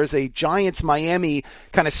 So there's a Giants-Miami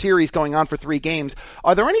kind of series going on for 3 games.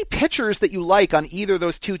 Are there any pitchers that you like on either of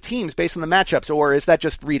those 2 teams based on the matchups, or is that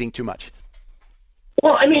just reading too much?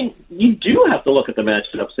 Well, I mean, you do have to look at the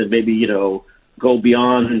matchups and maybe, go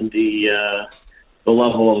beyond the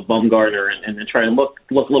level of Bumgarner and then try and look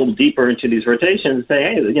a little deeper into these rotations and say,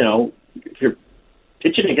 hey, if you're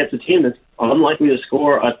pitching against a team that's unlikely to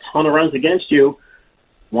score a ton of runs against you,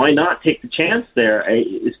 why not take the chance there,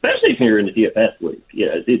 especially if you're in the DFS league,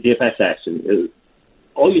 the DFS action.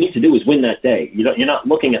 All you need to do is win that day. You're not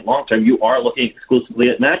looking at long-term. You are looking exclusively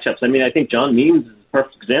at matchups. I mean, I think John Means is a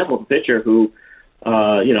perfect example of a pitcher who,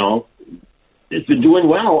 has been doing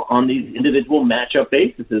well on these individual matchup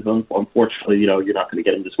bases. Unfortunately, you're not going to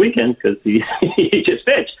get him this weekend because he just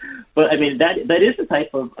pitched. But, I mean, that is the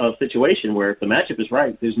type of situation where if the matchup is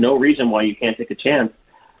right, there's no reason why you can't take a chance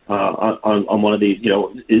on one of these.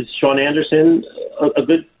 Is Sean Anderson a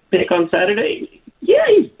good pick on Saturday? Yeah,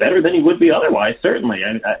 he's better than he would be otherwise, certainly.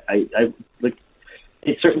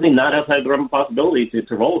 It's certainly not outside the realm of possibility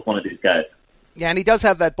to roll with one of these guys. Yeah, and he does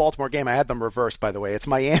have that Baltimore game. I had them reversed, by the way. It's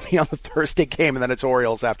Miami on the Thursday game, and then it's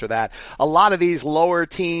Orioles after that. A lot of these lower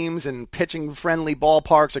teams and pitching-friendly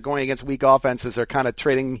ballparks are going against weak offenses. They're kind of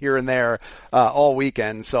trading here and there all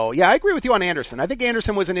weekend. So, yeah, I agree with you on Anderson. I think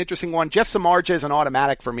Anderson was an interesting one. Jeff Samardzija is an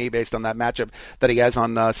automatic for me based on that matchup that he has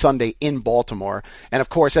on Sunday in Baltimore. And, of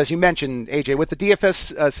course, as you mentioned, AJ, with the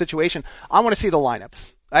DFS situation, I want to see the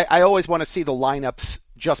lineups. I always want to see the lineups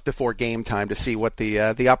just before game time to see what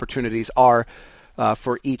the opportunities are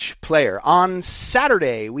for each player. On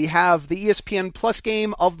Saturday, we have the ESPN Plus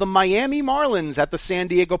game of the Miami Marlins at the San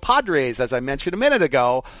Diego Padres. As I mentioned a minute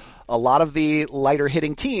ago, a lot of the lighter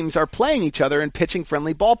hitting teams are playing each other in pitching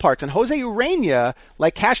friendly ballparks. And Jose Urena,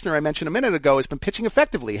 like Kashner I mentioned a minute ago, has been pitching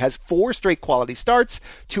effectively, has 4 straight quality starts,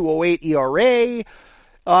 2.08 ERA.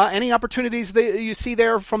 Any opportunities that you see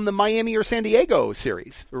there from the Miami or San Diego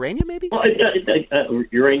series? Urena, maybe? Well,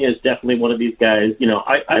 Urena is definitely one of these guys.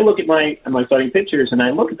 I look at my starting pitchers, and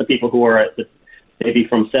I look at the people who are at maybe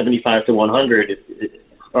from 75 to 100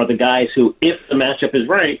 are the guys who, if the matchup is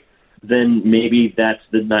right, then maybe that's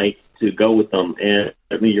the night to go with them. And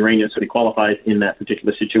certainly Urena sort of qualifies in that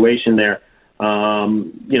particular situation there.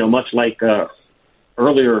 Much like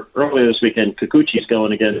earlier this weekend, Kikuchi's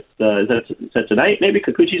going against. Is that tonight? Maybe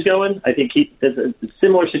Kikuchi's going. I think there's a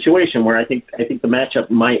similar situation where I think the matchup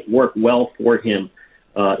might work well for him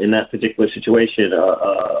in that particular situation.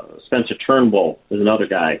 Spencer Turnbull is another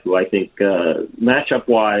guy who I think matchup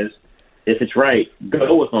wise, if it's right,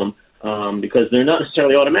 go with him because they're not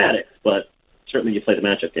necessarily automatic, but certainly you play the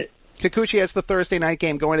matchup game. Kikuchi has the Thursday night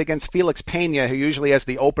game going against Felix Pena, who usually has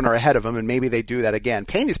the opener ahead of him, and maybe they do that again.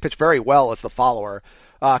 Pena's pitched very well as the follower.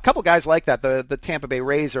 A couple guys like that. The Tampa Bay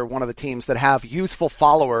Rays are one of the teams that have useful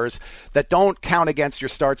followers that don't count against your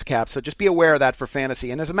starts cap, so just be aware of that for fantasy.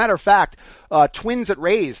 And as a matter of fact, Twins at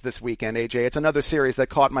Rays this weekend, AJ, it's another series that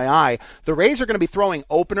caught my eye. The Rays are going to be throwing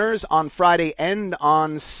openers on Friday and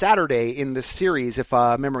on Saturday in this series, if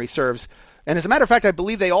memory serves. And as a matter of fact, I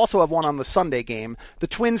believe they also have one on the Sunday game. The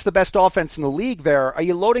Twins, the best offense in the league there. Are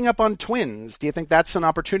you loading up on Twins? Do you think that's an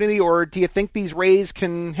opportunity, or do you think these Rays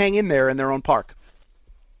can hang in there in their own park?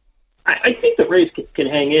 I think the Rays can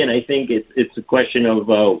hang in. I think it's a question of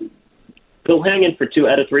they'll hang in for 2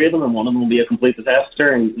 out of 3 of them, and one of them will be a complete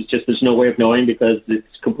disaster, and it's just there's no way of knowing because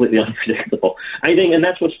it's completely unpredictable. I think, and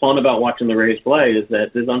that's what's fun about watching the Rays play, is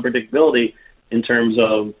that there's unpredictability in terms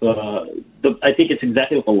of I think it's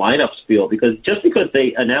exactly what the lineups feel, because just because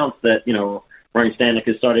they announced that, Ryan Stanek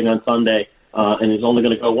is starting on Sunday and is only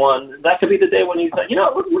going to go 1, that could be the day when he's like,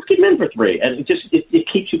 let's keep him in for 3. And it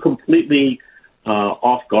keeps you completely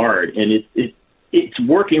off guard. And it's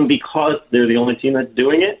working because they're the only team that's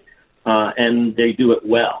doing it, and they do it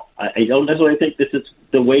well. I don't necessarily think this is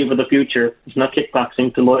the wave of the future. It's not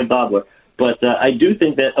kickboxing to Lloyd Dobler. But I do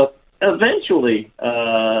think that eventually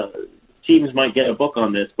teams might get a book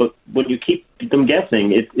on this, but when you keep them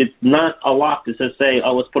guessing, it's not a lot to just say,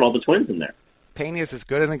 let's put all the Twins in there. Pena is as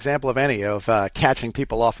good an example of any of catching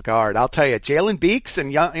people off guard. I'll tell you, Jalen Beeks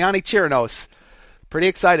and Yanni Chirinos, pretty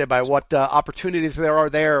excited by what opportunities there are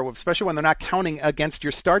there, especially when they're not counting against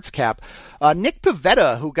your starts cap. Nick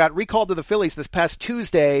Pivetta, who got recalled to the Phillies this past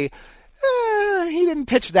Tuesday, he didn't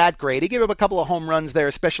pitch that great. He gave up a couple of home runs there,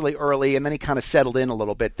 especially early, and then he kind of settled in a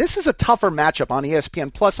little bit. This is a tougher matchup on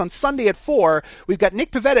ESPN Plus. On Sunday at 4, we've got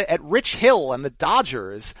Nick Pivetta at Rich Hill and the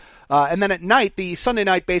Dodgers. And then at night, the Sunday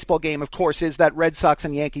night baseball game, of course, is that Red Sox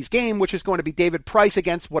and Yankees game, which is going to be David Price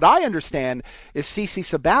against what I understand is CC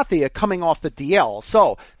Sabathia coming off the DL.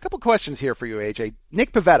 So, a couple questions here for you, AJ.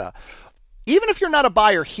 Nick Pivetta. Even if you're not a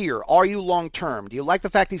buyer here, are you long-term? Do you like the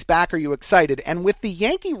fact he's back? Are you excited? And with the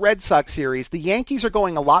Yankee-Red Sox series, the Yankees are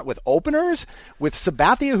going a lot with openers, with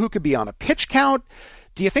Sabathia, who could be on a pitch count.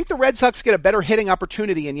 Do you think the Red Sox get a better hitting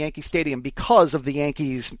opportunity in Yankee Stadium because of the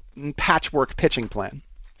Yankees' patchwork pitching plan?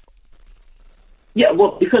 Yeah,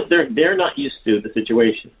 well, because they're not used to the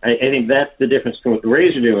situation. I think that's the difference between what the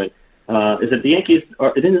Rays are doing. Is that the Yankees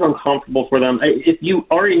it is uncomfortable for them. If you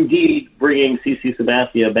are indeed bringing CC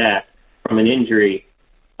Sabathia back from an injury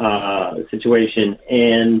situation,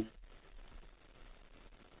 and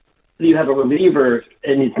you have a reliever,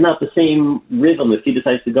 and it's not the same rhythm if he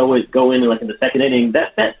decides to go in like in the second inning,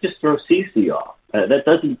 that just throws CC off. That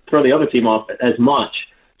doesn't throw the other team off as much.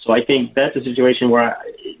 So I think that's a situation where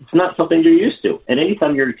it's not something you're used to. And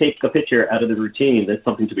anytime you take a pitcher out of the routine, that's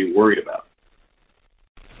something to be worried about.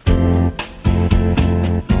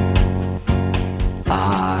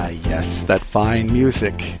 Ah, yes, that fine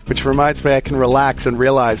music, which reminds me I can relax and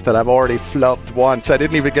realize that I've already flubbed once. I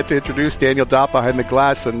didn't even get to introduce Daniel Dopp behind the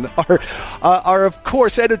glass and our of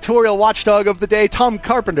course, editorial watchdog of the day, Tom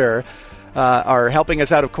Carpenter, are helping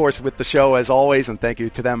us out, of course, with the show as always, and thank you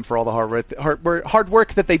to them for all the hard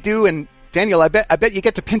work that they do. And Daniel, I bet you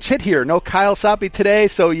get to pinch hit here. No Kyle Soppe today,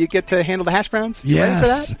 so you get to handle the hash browns?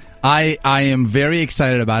 Yes. I am very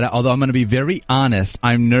excited about it, although I'm going to be very honest.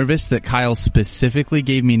 I'm nervous that Kyle specifically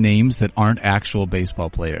gave me names that aren't actual baseball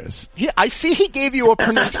players. I see he gave you a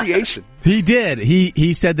pronunciation. He did.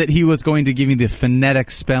 He said that he was going to give me the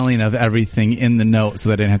phonetic spelling of everything in the note so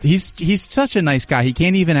that I didn't have to. He's such a nice guy. He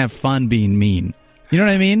can't even have fun being mean. You know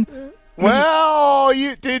what I mean? Well,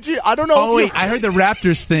 did you? I don't know. Oh, wait, I heard the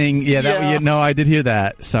Raptors thing. Yeah, no, I did hear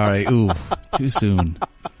that. Sorry. Ooh, too soon.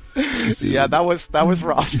 Yeah, that was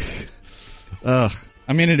rough. Ugh.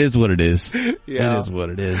 I mean, it is what it is. Yeah. It is what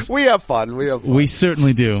it is. We have fun. We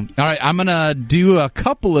certainly do. All right, I'm going to do a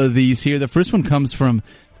couple of these here. The first one comes from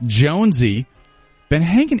Jonesy. Been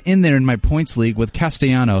hanging in there in my points league with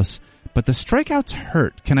Castellanos, but the strikeouts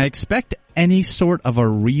hurt. Can I expect any sort of a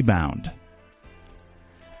rebound?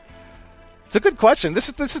 It's a good question. This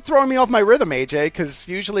is throwing me off my rhythm, AJ, because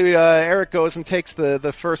usually Eric goes and takes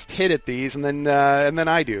the first hit at these, and then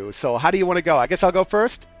I do. So how do you want to go? I guess I'll go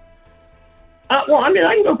first. Well, I mean,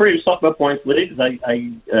 I can go pretty just talk about points leagues.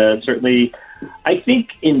 I certainly, I think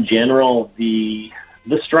in general, the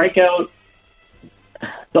strikeout,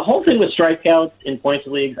 the whole thing with strikeouts in points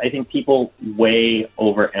leagues, I think people way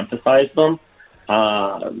overemphasize them.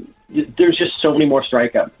 There's just so many more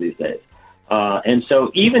strikeouts these days. And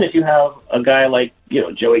so even if you have a guy like,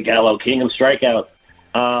 Joey Gallo, king of strikeouts,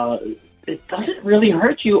 it doesn't really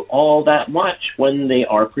hurt you all that much when they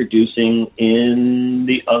are producing in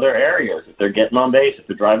the other areas, if they're getting on base, if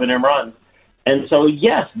they're driving in runs. And so,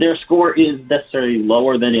 yes, their score is necessarily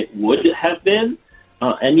lower than it would have been.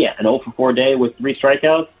 And, yeah, an 0-for-4 day with 3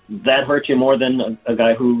 strikeouts, that hurts you more than a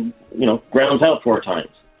guy who, grounds out 4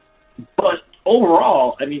 times. But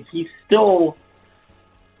overall, I mean, he's still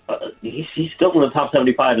in the top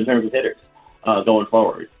 75 in terms of hitters going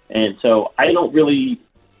forward. And so I don't really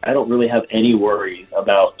have any worries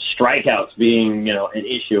about strikeouts being, an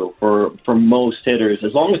issue for most hitters,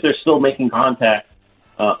 as long as they're still making contact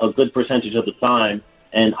a good percentage of the time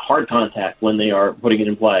and hard contact when they are putting it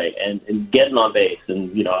in play and getting on base.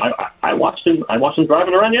 And, I watched him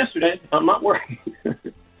driving around yesterday. I'm not worried.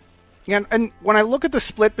 Yeah, and when I look at the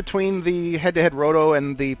split between the head-to-head roto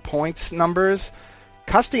and the points numbers,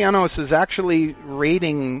 Castellanos is actually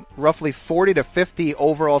rating roughly 40 to 50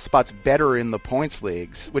 overall spots better in the points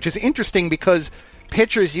leagues, which is interesting because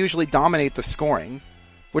pitchers usually dominate the scoring,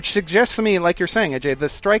 which suggests to me, like you're saying, Ajay, the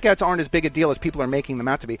strikeouts aren't as big a deal as people are making them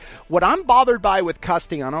out to be. What I'm bothered by with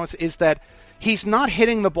Castellanos is that he's not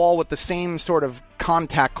hitting the ball with the same sort of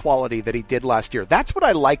contact quality that he did last year. That's what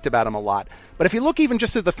I liked about him a lot. But if you look even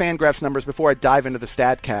just at the Fangraphs numbers before I dive into the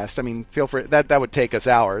StatCast, I mean, feel free, that would take us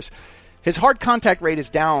hours. His hard contact rate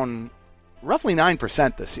is down roughly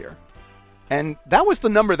 9% this year. And that was the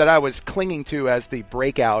number that I was clinging to as the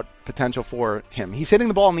breakout potential for him. He's hitting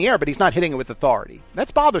the ball in the air, but he's not hitting it with authority.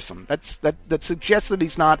 That's bothersome. That suggests that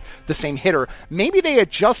he's not the same hitter. Maybe they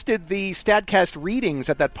adjusted the StatCast readings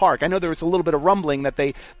at that park. I know there was a little bit of rumbling that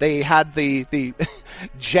they had the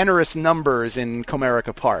generous numbers in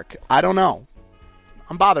Comerica Park. I don't know.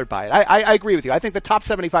 I'm bothered by it. I agree with you. I think the top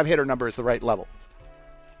 75 hitter number is the right level.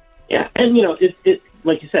 Yeah, and it's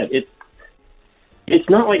like you said, it's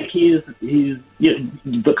not like he's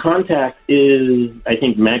the contact is, I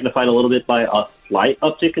think, magnified a little bit by a slight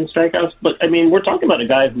uptick in strikeouts. But I mean, we're talking about a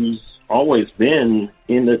guy who's always been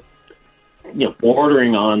in the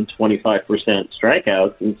bordering on 25%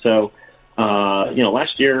 strikeouts, and so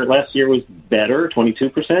last year was better,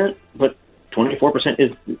 22%, but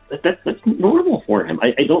 24% that's normal for him.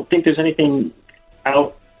 I don't think there's anything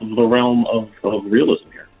out of the realm of realism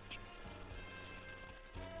here.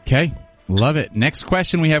 Okay, love it. Next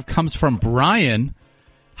question we have comes from Brian.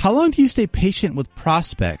 How long do you stay patient with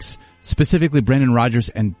prospects, specifically Brendan Rodgers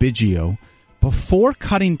and Biggio, before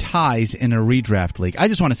cutting ties in a redraft league? I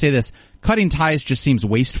just want to say this. Cutting ties just seems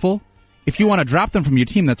wasteful. If you want to drop them from your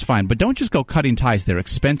team, that's fine. But don't just go cutting ties. They're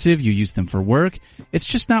expensive. You use them for work. It's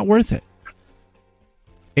just not worth it.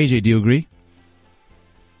 AJ, do you agree?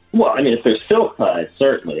 Well, I mean, if they're silk ties,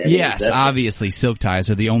 certainly. Yes, obviously, silk ties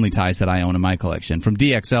are the only ties that I own in my collection. From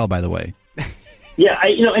DXL, by the way. Yeah,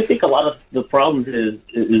 I think a lot of the problems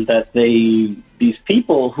is that these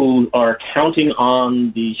people who are counting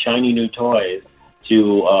on the shiny new toys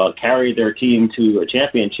to carry their team to a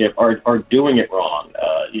championship are doing it wrong.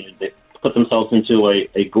 They put themselves into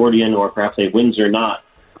a Gordian or perhaps a Windsor knot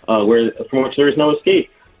from which there is no escape.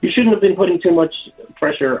 You shouldn't have been putting too much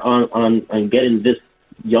pressure on getting this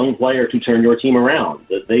young player to turn your team around.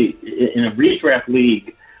 In a redraft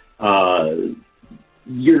league,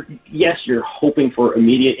 you're hoping for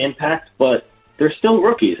immediate impact, but they're still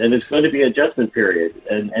rookies, and there's going to be an adjustment period.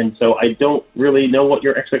 And so I don't really know what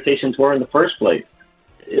your expectations were in the first place.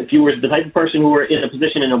 If you were the type of person who were in a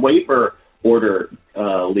position in a waiver order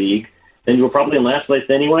league, then you were probably in last place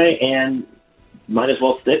anyway, and might as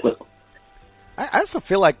well stick with them. I also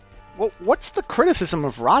feel like, what's the criticism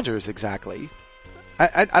of Rodgers exactly?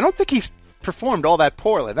 I don't think he's performed all that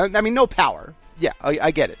poorly. I mean, no power. Yeah, I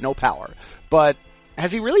get it, no power. But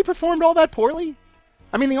has he really performed all that poorly?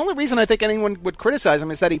 I mean, the only reason I think anyone would criticize him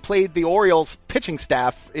is that he played the Orioles pitching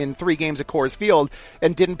staff in 3 games at Coors Field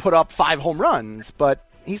and didn't put up 5 home runs. But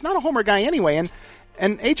he's not a homer guy anyway.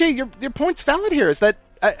 And AJ, your point's valid here, is that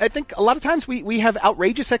I think a lot of times we have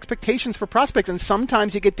outrageous expectations for prospects, and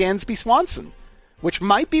sometimes you get Dansby Swanson, which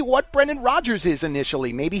might be what Brendan Rodgers is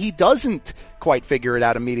initially. Maybe he doesn't quite figure it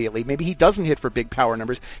out immediately. Maybe he doesn't hit for big power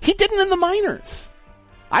numbers. He didn't in the minors.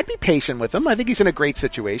 I'd be patient with him. I think he's in a great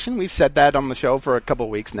situation. We've said that on the show for a couple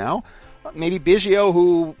of weeks now. Maybe Biggio,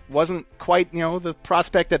 who wasn't quite, the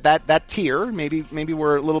prospect at that tier. Maybe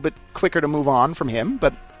we're a little bit quicker to move on from him.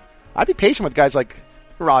 But I'd be patient with guys like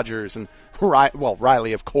Rogers and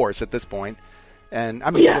Riley, of course, at this point. And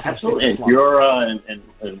I mean, yeah, absolutely. And Fiora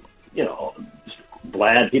and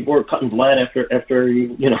Vlad, people were cutting Vlad after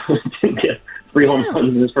didn't get 3 home runs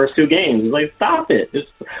in his first 2 games. It's like, stop it, just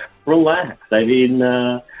relax. I mean,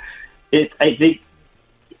 I think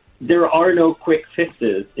there are no quick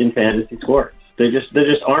fixes in fantasy sports. There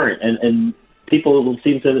just aren't, and people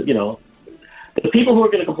seem to, the people who are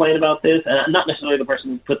going to complain about this, and not necessarily the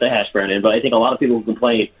person who put the hash brown in, but I think a lot of people who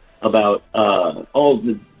complain about,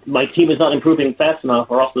 my team is not improving fast enough,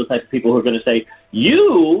 are also the type of people who are going to say,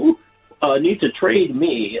 you need to trade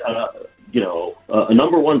me, a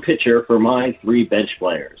number 1 pitcher for my 3 bench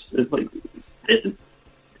players. It's like,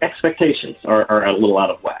 expectations are a little out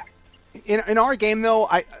of whack. In our game, though,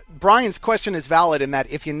 Brian's question is valid in that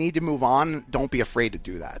if you need to move on, don't be afraid to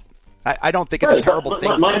do that. I don't think it's a terrible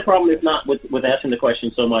thing. My problem is not with asking the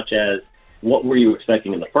question so much as what were you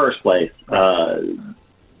expecting in the first place.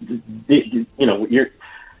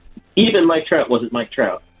 Even Mike Trout wasn't Mike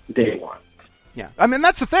Trout day one. Yeah, I mean,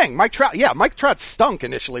 that's the thing. Mike Trout stunk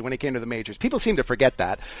initially when he came to the majors. People seem to forget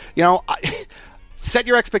that. Set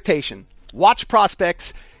your expectation. Watch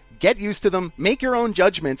prospects. Get used to them. Make your own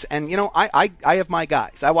judgments. And, I have my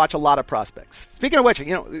guys. I watch a lot of prospects. Speaking of which,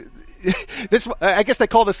 this, I guess they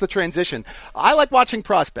call this the transition. I like watching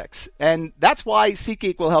prospects, and that's why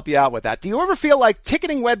SeatGeek will help you out with that. Do you ever feel like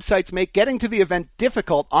ticketing websites make getting to the event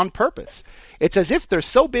difficult on purpose? It's as if they're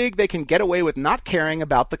so big they can get away with not caring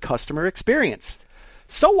about the customer experience.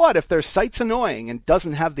 So what if their site's annoying and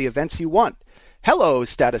doesn't have the events you want? Hello,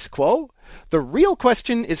 status quo. The real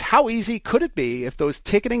question is, how easy could it be if those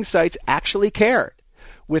ticketing sites actually cared?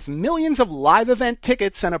 With millions of live event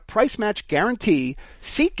tickets and a price match guarantee,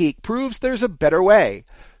 SeatGeek proves there's a better way.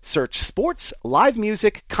 Search sports, live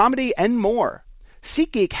music, comedy, and more.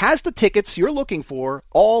 SeatGeek has the tickets you're looking for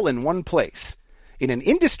all in one place. In an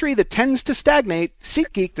industry that tends to stagnate,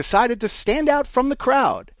 SeatGeek decided to stand out from the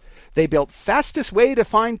crowd. They built fastest way to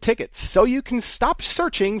find tickets so you can stop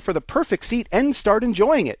searching for the perfect seat and start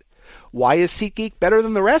enjoying it. Why is SeatGeek better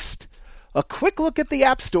than the rest? A quick look at the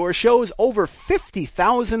App Store shows over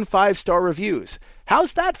 50,000 5-star reviews.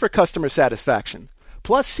 How's that for customer satisfaction?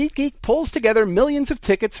 Plus, SeatGeek pulls together millions of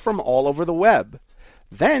tickets from all over the web.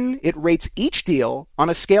 Then it rates each deal on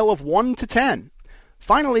a scale of 1 to 10.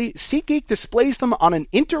 Finally, SeatGeek displays them on an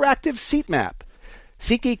interactive seat map.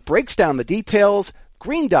 SeatGeek breaks down the details.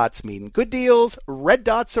 Green dots mean good deals, red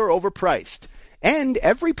dots are overpriced. And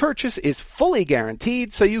every purchase is fully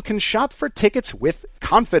guaranteed so you can shop for tickets with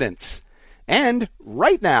confidence. And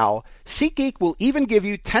right now, SeatGeek will even give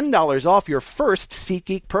you $10 off your first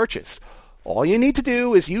SeatGeek purchase. All you need to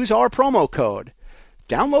do is use our promo code.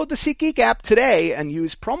 Download the SeatGeek app today and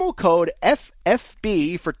use promo code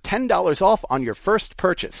FFB for $10 off on your first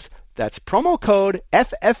purchase. That's promo code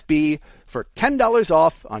FFB for $10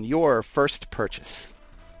 off on your first purchase.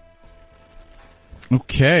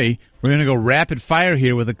 Okay, we're going to go rapid fire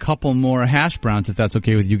here with a couple more hash browns, if that's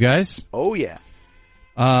okay with you guys. Oh, yeah.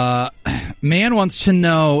 Man wants to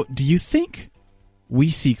know, do you think we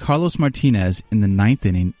see Carlos Martinez in the 9th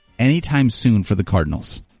inning anytime soon for the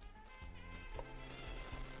Cardinals?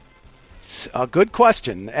 It's a good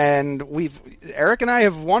question, and Eric and I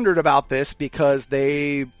have wondered about this because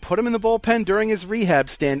they put him in the bullpen during his rehab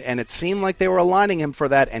stint, and it seemed like they were aligning him for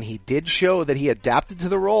that, and he did show that he adapted to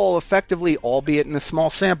the role effectively, albeit in a small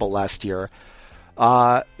sample last year.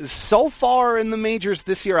 So far in the majors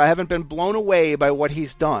this year, I haven't been blown away by what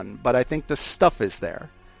he's done, but I think the stuff is there.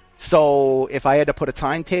 So if I had to put a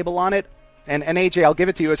timetable on it, and AJ, I'll give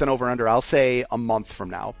it to you as an over-under, I'll say a month from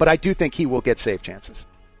now, but I do think he will get save chances.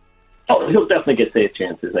 Oh, he'll definitely get save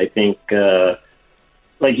chances. I think,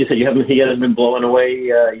 like you said, he hasn't been blowing away he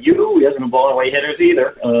hasn't been blowing away hitters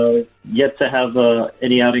either. Yet to have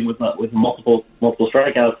any outing with multiple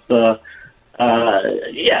strikeouts.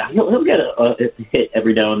 He'll get a hit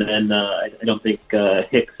every now and then. I don't think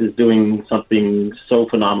Hicks is doing something so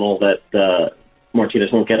phenomenal that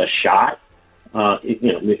Martinez won't get a shot.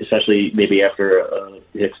 Especially maybe after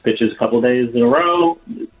Hicks pitches a couple of days in a row,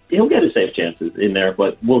 he'll get his save chances in there.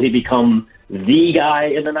 But will he become the guy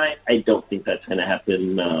in the ninth? I don't think that's going to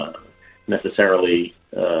happen necessarily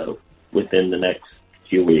within the next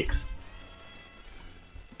few weeks.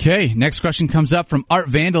 Okay, next question comes up from Art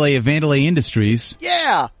Vandalay of Vandalay Industries.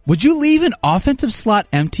 Yeah! Would you leave an offensive slot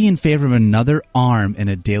empty in favor of another arm in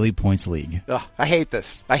a daily points league? Ugh, I hate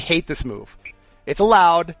this. I hate this move. It's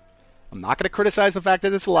allowed. I'm not going to criticize the fact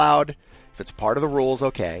that it's allowed. If it's part of the rules,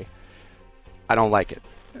 okay. I don't like it.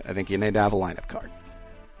 I think you need to have a lineup card.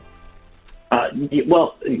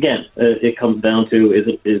 Well, again, it comes down to is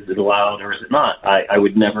it allowed or is it not? I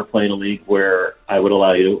would never play in a league where I would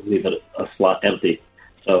allow you to leave a slot empty.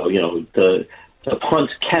 So, to punt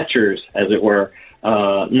catchers, as it were,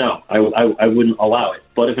 no, I wouldn't allow it.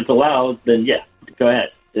 But if it's allowed, then yeah, go ahead.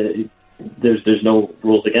 There's no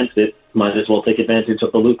rules against it. Might as well take advantage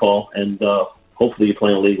of the loophole, and hopefully you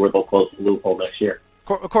play in a league where they'll close the loophole next year.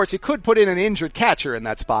 Of course, you could put in an injured catcher in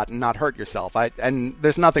that spot and not hurt yourself. And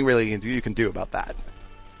there's nothing really you can do about that.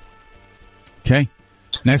 Okay.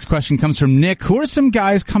 Next question comes from Nick. Who are some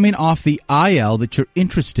guys coming off the IL that you're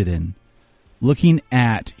interested in? Looking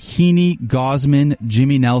at Heaney, Gosman,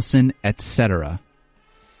 Jimmy Nelson, etc.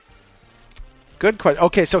 Good question.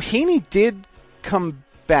 Okay, so Heaney did come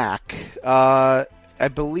back, I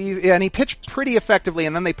believe, and he pitched pretty effectively,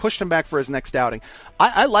 and then they pushed him back for his next outing.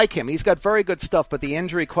 I like him. He's got very good stuff, but the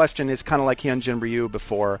injury question is kind of like Hyunjin Ryu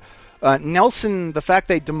before. Nelson, the fact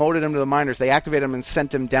they demoted him to the minors, they activated him and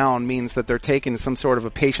sent him down, means that they're taking some sort of a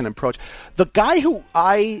patient approach. The guy who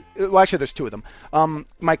actually there's two of them,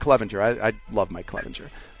 Mike Clevenger. I love Mike Clevenger.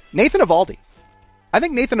 Nathan Eovaldi. I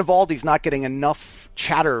think Nathan Eovaldi's not getting enough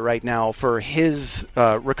chatter right now for his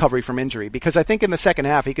recovery from injury, because I think in the second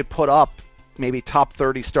half he could put up maybe top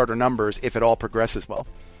 30 starter numbers if it all progresses well.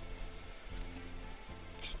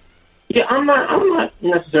 Yeah, I'm not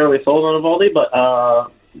necessarily sold on Eovaldi, but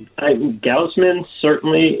Gaussman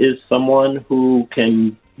certainly is someone who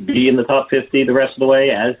can be in the top 50 the rest of the way,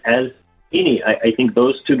 as Heaney. I think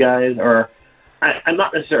those two guys are. I'm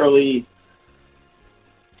not necessarily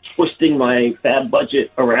twisting my fab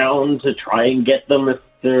budget around to try and get them if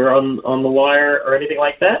they're on the wire or anything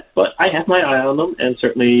like that, but I have my eye on them, and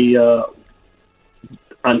certainly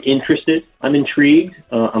I'm interested. I'm intrigued.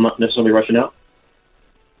 I'm not necessarily rushing out.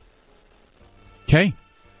 Okay.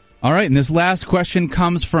 All right, and this last question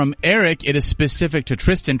comes from Eric. It is specific to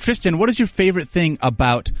Tristan. Tristan, what is your favorite thing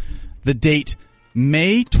about the date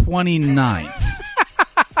May 29th?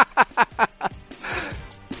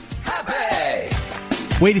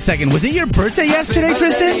 Wait a second. Was it your birthday yesterday,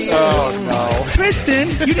 Tristan? Oh, no. Tristan,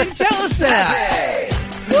 you didn't tell us that.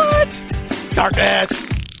 What? Darkness.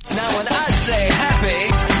 Now when I say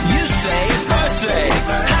happy, you say birthday.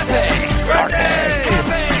 Happy birthday.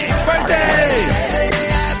 Happy birthday. Say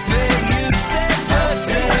happy, you say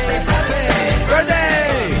birthday. Happy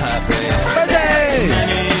birthday. Happy birthday.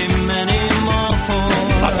 Many more.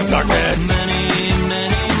 Lots of darkness.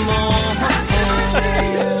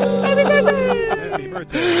 Happy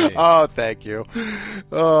birthday. Oh, thank you.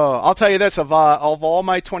 Oh, I'll tell you this, of all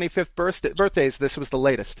my 25th birthdays, this was the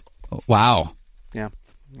latest. Wow.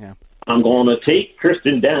 Yeah. I'm going to take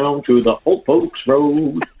Tristan down to the old folks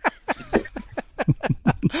road.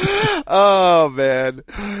 Oh, man.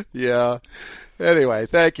 Yeah. Anyway,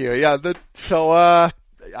 thank you. Yeah,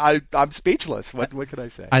 I'm speechless. What can I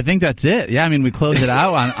say? I think that's it. Yeah, I mean, we close it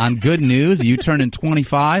out on good news. You turn in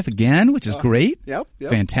 25 again, which is great. Yep.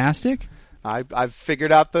 Fantastic. I've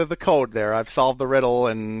figured out the code there. I've solved the riddle,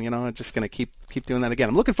 and I'm just going to keep doing that again.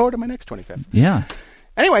 I'm looking forward to my next 25th. Yeah.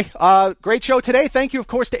 Anyway, great show today. Thank you, of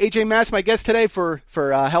course, to AJ Mez, my guest today, for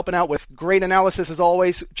helping out with great analysis as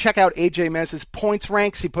always. Check out AJ Mez's points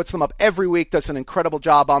ranks. He puts them up every week, does an incredible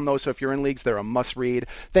job on those. So if you're in leagues, they're a must-read.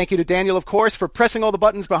 Thank you to Daniel, of course, for pressing all the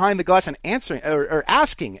buttons behind the glass and answering or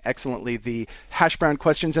asking excellently the hash brown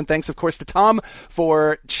questions. And thanks, of course, to Tom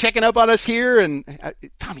for checking up on us here. And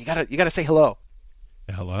Tom, you gotta say hello.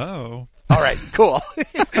 Hello. All right, cool.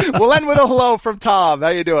 We'll end with a hello from Tom. How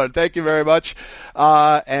you doing? Thank you very much.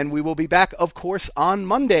 And we will be back, of course, on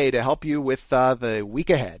Monday to help you with the week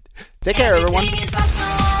ahead. Take care, everyone.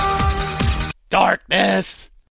 Darkness.